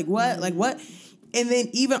have it for like what? Like what? And then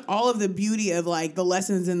even all of the beauty of like the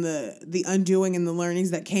lessons and the undoing and the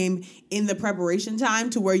learnings that came in the preparation time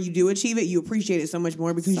to where you do achieve it, you appreciate it so much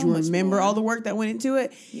more because you remember all the work that went into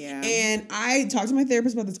it. Yeah. And I talk to my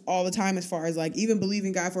therapist about this all the time as far as like even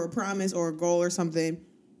believing God for a promise or a goal or something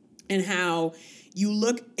and how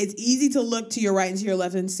It's easy to look to your right and to your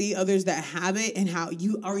left and see others that have it and how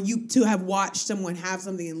you to have watched someone have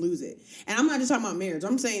something and lose it. And I'm not just talking about marriage.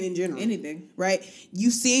 I'm saying in general. Anything. Right?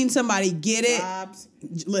 You've seen somebody get it. Jobs.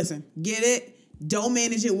 Listen, get it. Don't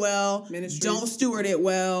manage it well. Ministries. Don't steward it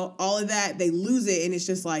well. All of that. They lose it. And it's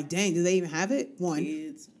just like, dang, do they even have it? One.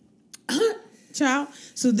 Kids. Child.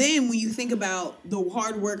 So then when you think about the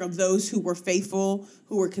hard work of those who were faithful,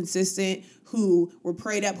 who were consistent, who were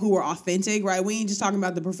prayed up, who were authentic, right? We ain't just talking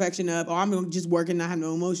about the perfection of, I'm going to just work and not have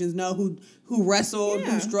no emotions. No, who wrestled,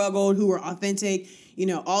 who struggled, who were authentic,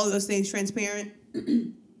 all of those things, transparent.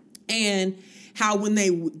 And how when they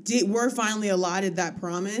were finally allotted that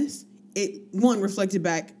promise, it, one, reflected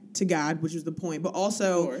back to God, which was the point, but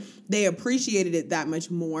also they appreciated it that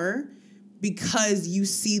much more because you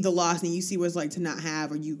see the loss and you see what it's like to not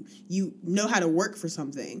have, or you know how to work for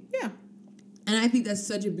something. Yeah. And I think that's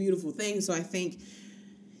such a beautiful thing. So I think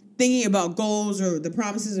thinking about goals or the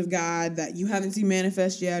promises of God that you haven't seen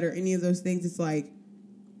manifest yet or any of those things, it's like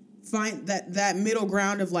find that middle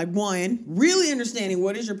ground of like, one, really understanding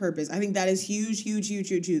what is your purpose. I think that is huge, huge, huge,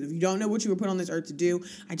 huge, huge. If you don't know what you were put on this earth to do,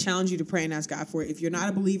 I challenge you to pray and ask God for it. If you're not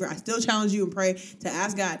a believer, I still challenge you and pray to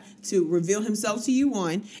ask God to reveal himself to you,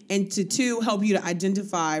 one, and to two, help you to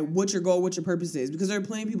identify what your goal, what your purpose is. Because there are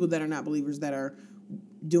plenty of people that are not believers that are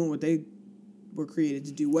doing what they were created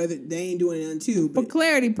to do, whether they ain't doing it unto. For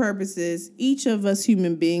clarity purposes, each of us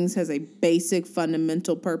human beings has a basic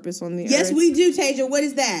fundamental purpose on the earth. Yes, we do, Tasia. What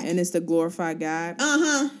is that? And it's to glorify God.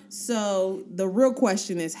 Uh-huh. So the real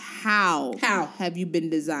question is how have you been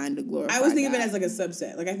designed to glorify God? I was thinking of it as like a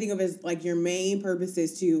subset. Like I think of it as like your main purpose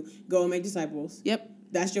is to go and make disciples. Yep.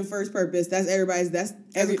 That's your first purpose. That's everybody's. That's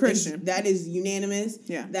every Christian. That is unanimous.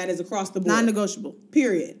 Yeah. That is across the board. Non-negotiable.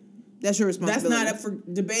 Period. That's your responsibility. That's not up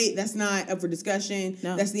for debate. That's not up for discussion.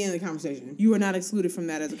 No. That's the end of the conversation. You are not excluded from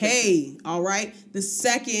that as a Christian. Hey, all right. The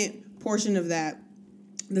second portion of that,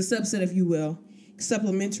 the subset, if you will,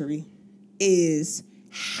 supplementary, is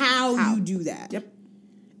how you do that. Yep.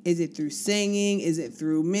 Is it through singing? Is it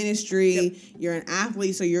through ministry? Yep. You're an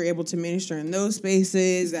athlete, so you're able to minister in those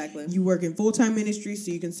spaces. Exactly. You work in full-time ministry,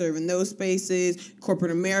 so you can serve in those spaces. Corporate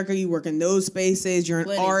America, you work in those spaces. You're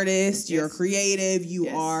an artist. You're creative. You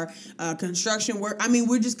are construction work. I mean,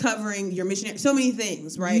 we're just covering your missionary. So many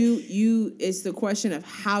things, right? It's the question of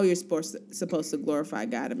how you're supposed to glorify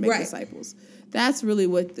God and make disciples. That's really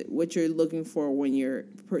what you're looking for when you're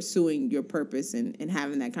pursuing your purpose and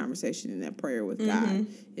having that conversation and that prayer with God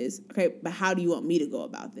is, okay, but how do you want me to go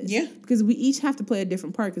about this? Yeah. Because we each have to play a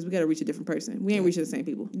different part because we got to reach a different person. We ain't reaching the same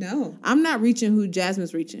people. No. I'm not reaching who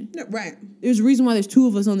Jasmine's reaching. No, right. There's a reason why there's two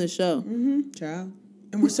of us on this show. Child.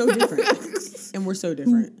 And we're so different.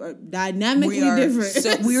 Dynamically different.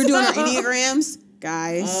 So we were doing our Enneagrams.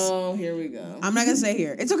 Guys. Oh, here we go. I'm not going to say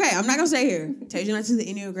here. It's okay. I'm not going to say here. Tasia and I took the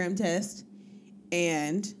Enneagram test.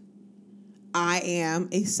 And I am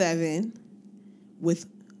a 7 with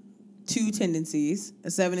 2 tendencies.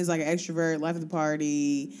 A 7 is like an extrovert, life of the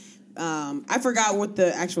party. I forgot what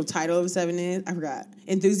the actual title of a 7 is. I forgot.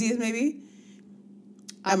 Enthusiast, maybe?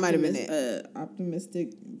 That might have been it.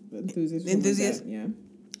 Optimistic enthusiast. Enthusiast? Yeah.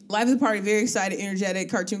 Life of the party, very excited,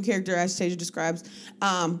 energetic, cartoon character, as Tasia describes.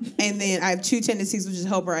 And then I have 2 tendencies, which is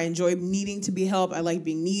helper. I enjoy needing to be helped. I like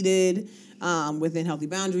being needed. Within healthy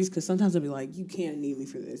boundaries, because sometimes I'll be like, you can't need me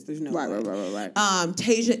for this. There's no way. Right.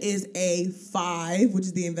 Tasia is a 5, which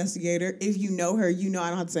is the investigator. If you know her, you know I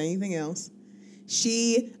don't have to say anything else.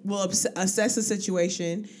 She will assess the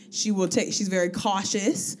situation. She's very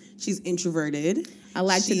cautious. She's introverted. I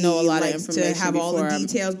like to know a lot of information to have all the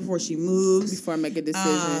details before she moves. Before I make a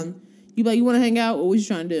decision. You like, you want to hang out? Or what you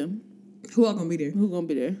trying to do? Who all gonna be there? Who gonna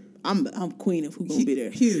be there? I'm queen of who gonna be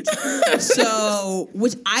there. Huge. So,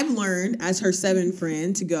 which I've learned as her 7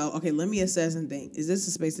 friend to go, okay, let me assess and think. Is this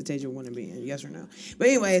the space that Tasia want to be in? Yes or no? But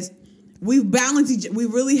anyways, we've balanced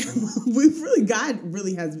God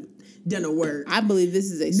really has done a work. I believe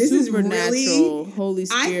this is a supernatural Holy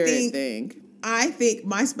Spirit thing. I think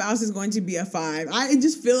my spouse is going to be a 5. I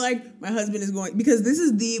just feel like my husband is going, because this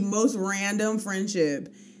is the most random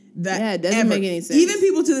friendship that it doesn't make any sense. Even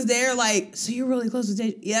people to this day are like, so you're really close with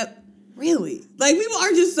Tasia? Yep. Really? Like, people are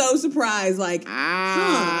just so surprised. Like,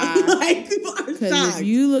 like, people are shocked. Because if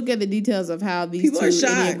you look at the details of how these people two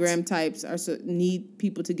Enneagram types need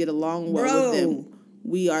people to get along well with them,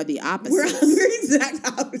 we are the opposite. We're the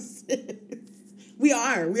exact opposite. We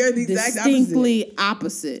are the exact opposite. Distinctly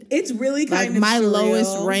opposite. It's really kind of my surreal.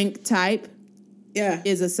 lowest rank type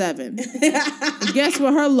is a 7. And guess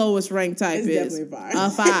what her lowest rank type is? Definitely a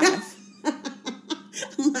 5.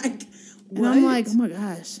 I'm like, And I'm like, oh my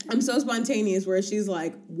gosh. I'm so spontaneous where she's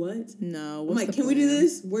like, what? No. I'm like, can we do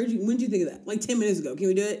this? When did you think of that? Like 10 minutes ago. Can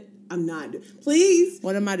we do it? I'm not. Please.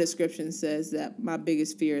 One of my descriptions says that my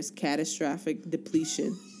biggest fear is catastrophic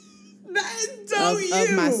depletion. That's so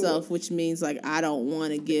of myself, which means like I don't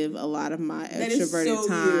want to give a lot of my extroverted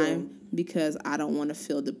time because I don't want to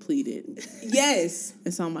feel depleted. Yes.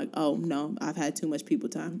 And so I'm like, oh no, I've had too much people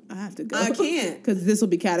time. I have to go. I can't because this will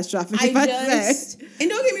be catastrophic. And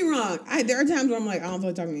don't get me wrong, there are times where I'm like, I don't feel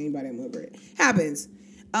like talking to anybody. I'm over it. Happens.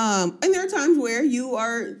 And there are times where you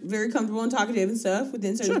are very comfortable and talkative and stuff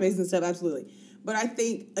within certain spaces and stuff. Absolutely. But I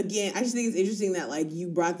think, again, I just think it's interesting that, like, you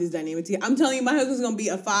brought this dynamic together. I'm telling you, my husband's going to be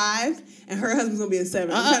a 5, and her husband's going to be a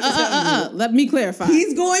 7. Let me clarify.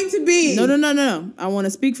 He's going to be. No. I want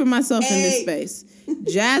to speak for myself in this space.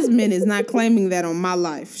 Jasmine is not claiming that on my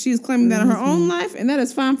life. She is claiming that on her own life, and that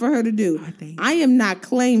is fine for her to do. I am not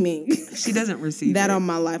claiming. She doesn't receive that on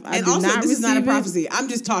my life. And also, this is not a prophecy. I'm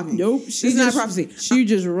just talking. Nope. This is not a prophecy. She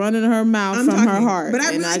just running her mouth from her heart. But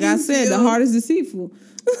I really like I said, the heart is deceitful.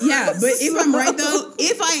 Yeah, but if I'm right, though,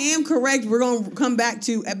 if I am correct, we're going to come back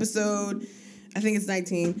to episode, I think it's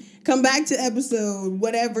 19. Come back to episode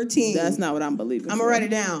whatever 10. That's not what I'm believing. I'm going to write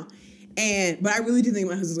it down. But I really do think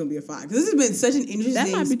my husband's going to be a 5. Because this has been such an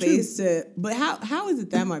interesting space to... But how is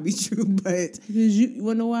it that might be true? But because you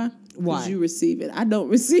want to know why? Why? Because you receive it. I don't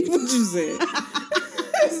receive what you said.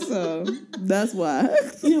 So, that's why.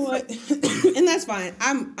 You know what? And that's fine.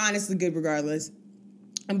 I'm honestly good regardless.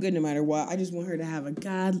 I'm good no matter what. I just want her to have a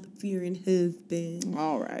God-fearing husband.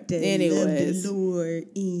 All right. Anyways. The Lord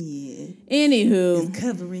in. Anywho. Is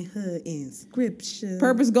covering her in scripture.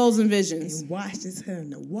 Purpose, goals, and visions. And washes her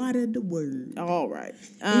in the water of the word. All right.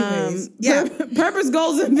 Anyways. Purpose,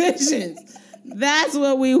 goals, and visions. That's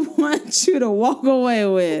what we want you to walk away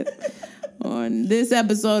with on this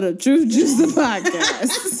episode of Truth Juice the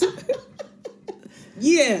Podcast.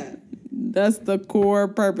 Yeah. That's the core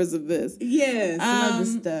purpose of this. Yes.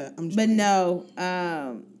 But no,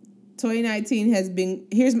 2019 has been,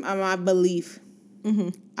 here's my belief. Mm-hmm.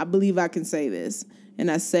 I believe I can say this, and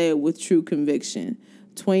I say it with true conviction.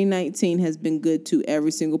 2019 has been good to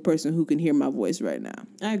every single person who can hear my voice right now.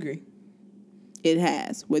 I agree. It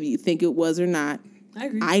has, whether you think it was or not. I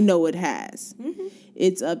agree. I know it has. Mm-hmm.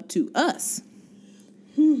 It's up to us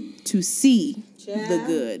to see the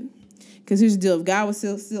good. Because here's the deal. If God was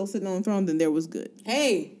still sitting on the throne, then there was good.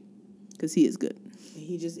 Hey. Because he is good.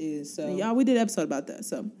 He just is. So, y'all, we did an episode about that.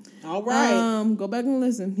 So, all right. Go back and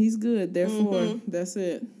listen. He's good. Therefore, that's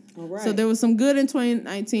it. All right. So there was some good in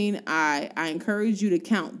 2019. I encourage you to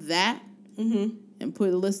count that and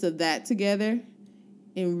put a list of that together.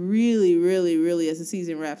 And really, really, really, as the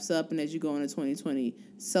season wraps up and as you go into 2020,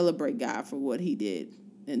 celebrate God for what he did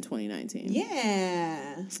in 2019.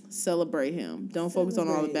 Yeah. Celebrate him. Don't focus on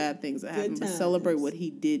all the bad things that happened, but celebrate what he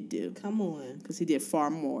did do. Come on. Because he did far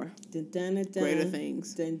more. Dun, dun, dun, dun. Greater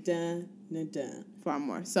things. Dun, dun, dun, dun. Far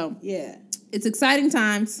more. So, yeah. It's exciting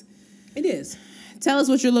times. It is. Tell us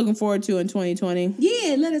what you're looking forward to in 2020.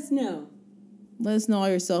 Yeah, let us know. Let us know all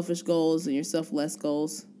your selfish goals and your selfless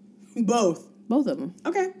goals. Both of them.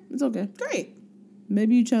 Okay. It's okay. Great.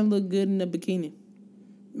 Maybe you trying to look good in a bikini.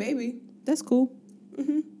 Maybe. That's cool.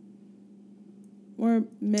 Mm-hmm. Or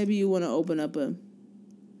maybe you want to open up a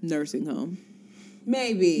nursing home.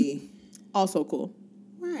 Maybe. Also cool.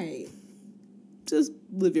 Right. Just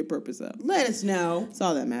live your purpose up. Let us know. That's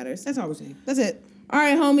all that matters. That's all we're saying. That's it. All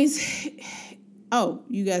right, homies. Oh,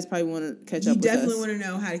 you guys probably want to catch up with us. You definitely want to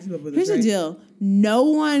know how to keep up with us. Here's the deal. No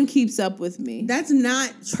one keeps up with me. That's not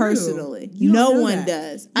true. Personally. No one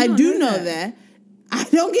does. I do know that. I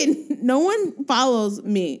don't get, no one follows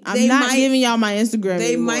me. I'm not giving y'all my Instagram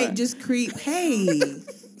They anymore. might just creep. Hey,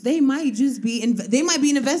 they might just be, they might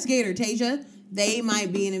be an investigator, Tasia. They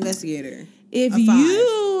might be an investigator. If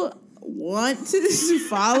you want to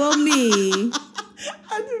follow me.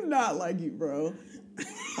 I do not like you, bro. On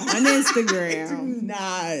Instagram. I do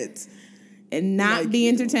not. And not like be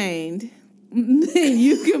entertained. Then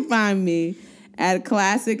you can find me at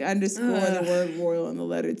classic _ the word royal and the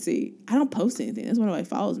letter T. I don't post anything. That's why nobody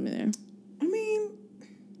follows me there. I mean,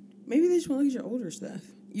 maybe they just want to look at your older stuff.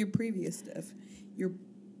 Your previous stuff. Your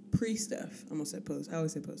pre-stuff. I almost said post. I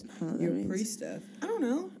always say post. Your pre-stuff. I don't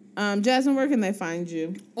know. Jasmine, where can they find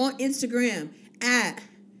you? On Instagram at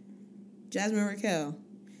Jasmine Raquel.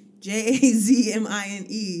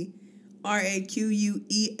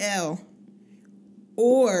 JazmineRaquel.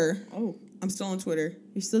 Or I'm still on Twitter.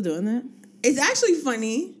 You're still doing that? It's actually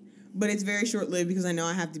funny, but it's very short-lived because I know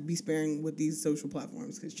I have to be sparing with these social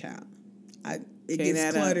platforms because, child, it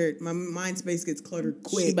gets cluttered. My mind space gets cluttered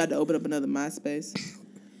quick. She's about to open up another MySpace.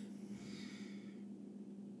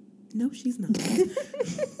 No, she's not.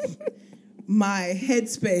 My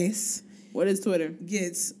headspace. What is Twitter?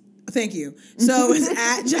 Gets, thank you. So it's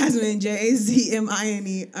at Jasmine,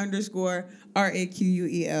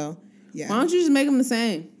 JAZMINE_RAQUEL. Yeah. Why don't you just make them the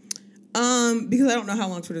same? Because I don't know how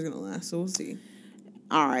long Twitter's going to last, so we'll see.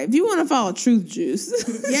 All right. If you want to follow Truth Juice.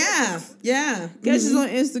 Yeah. Catch us on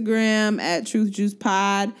Instagram at Truth Juice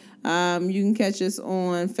Pod. You can catch us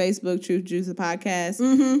on Facebook, Truth Juice the Podcast.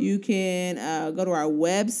 You can go to our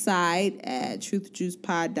website at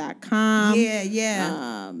truthjuicepod.com.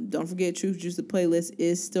 Yeah. Don't forget, Truth Juice the playlist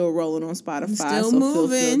is still rolling on Spotify. Still so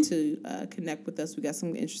moving. feel free to connect with us. We got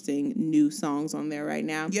some interesting new songs on there right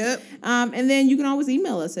now. Yep. And then you can always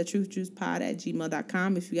email us at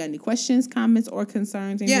truthjuicepod@gmail.com if you got any questions, comments, or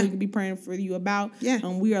concerns, anything we could be praying for you about. Yeah.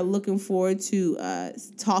 We are looking forward to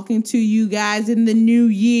talking to you guys in the new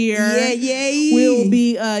year. Yeah. We'll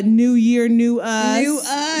be new year, new us. New us.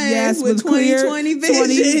 Yes, with 2020 vision.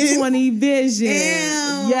 2020 vision. Ew.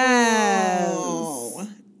 Yes.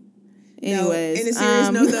 Anyways. In a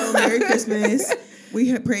serious note, though, Merry Christmas.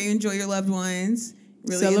 We pray you enjoy your loved ones.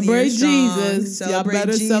 Really celebrate Jesus. Celebrate Y'all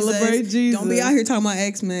better Jesus. celebrate Jesus. Don't be out here talking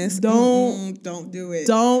about Xmas. Don't do it.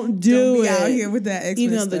 Don't be out here with that Xmas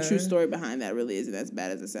Even though stuff. the true story behind that really isn't as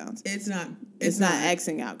bad as it sounds. It's not. It's not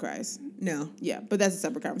Xing out Christ. No. Yeah, but that's a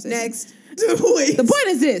separate conversation. Next. The point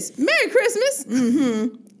is this. Merry Christmas.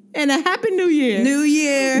 And a Happy New Year. New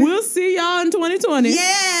Year. We'll see y'all in 2020. Yeah.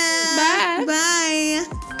 Bye. Bye.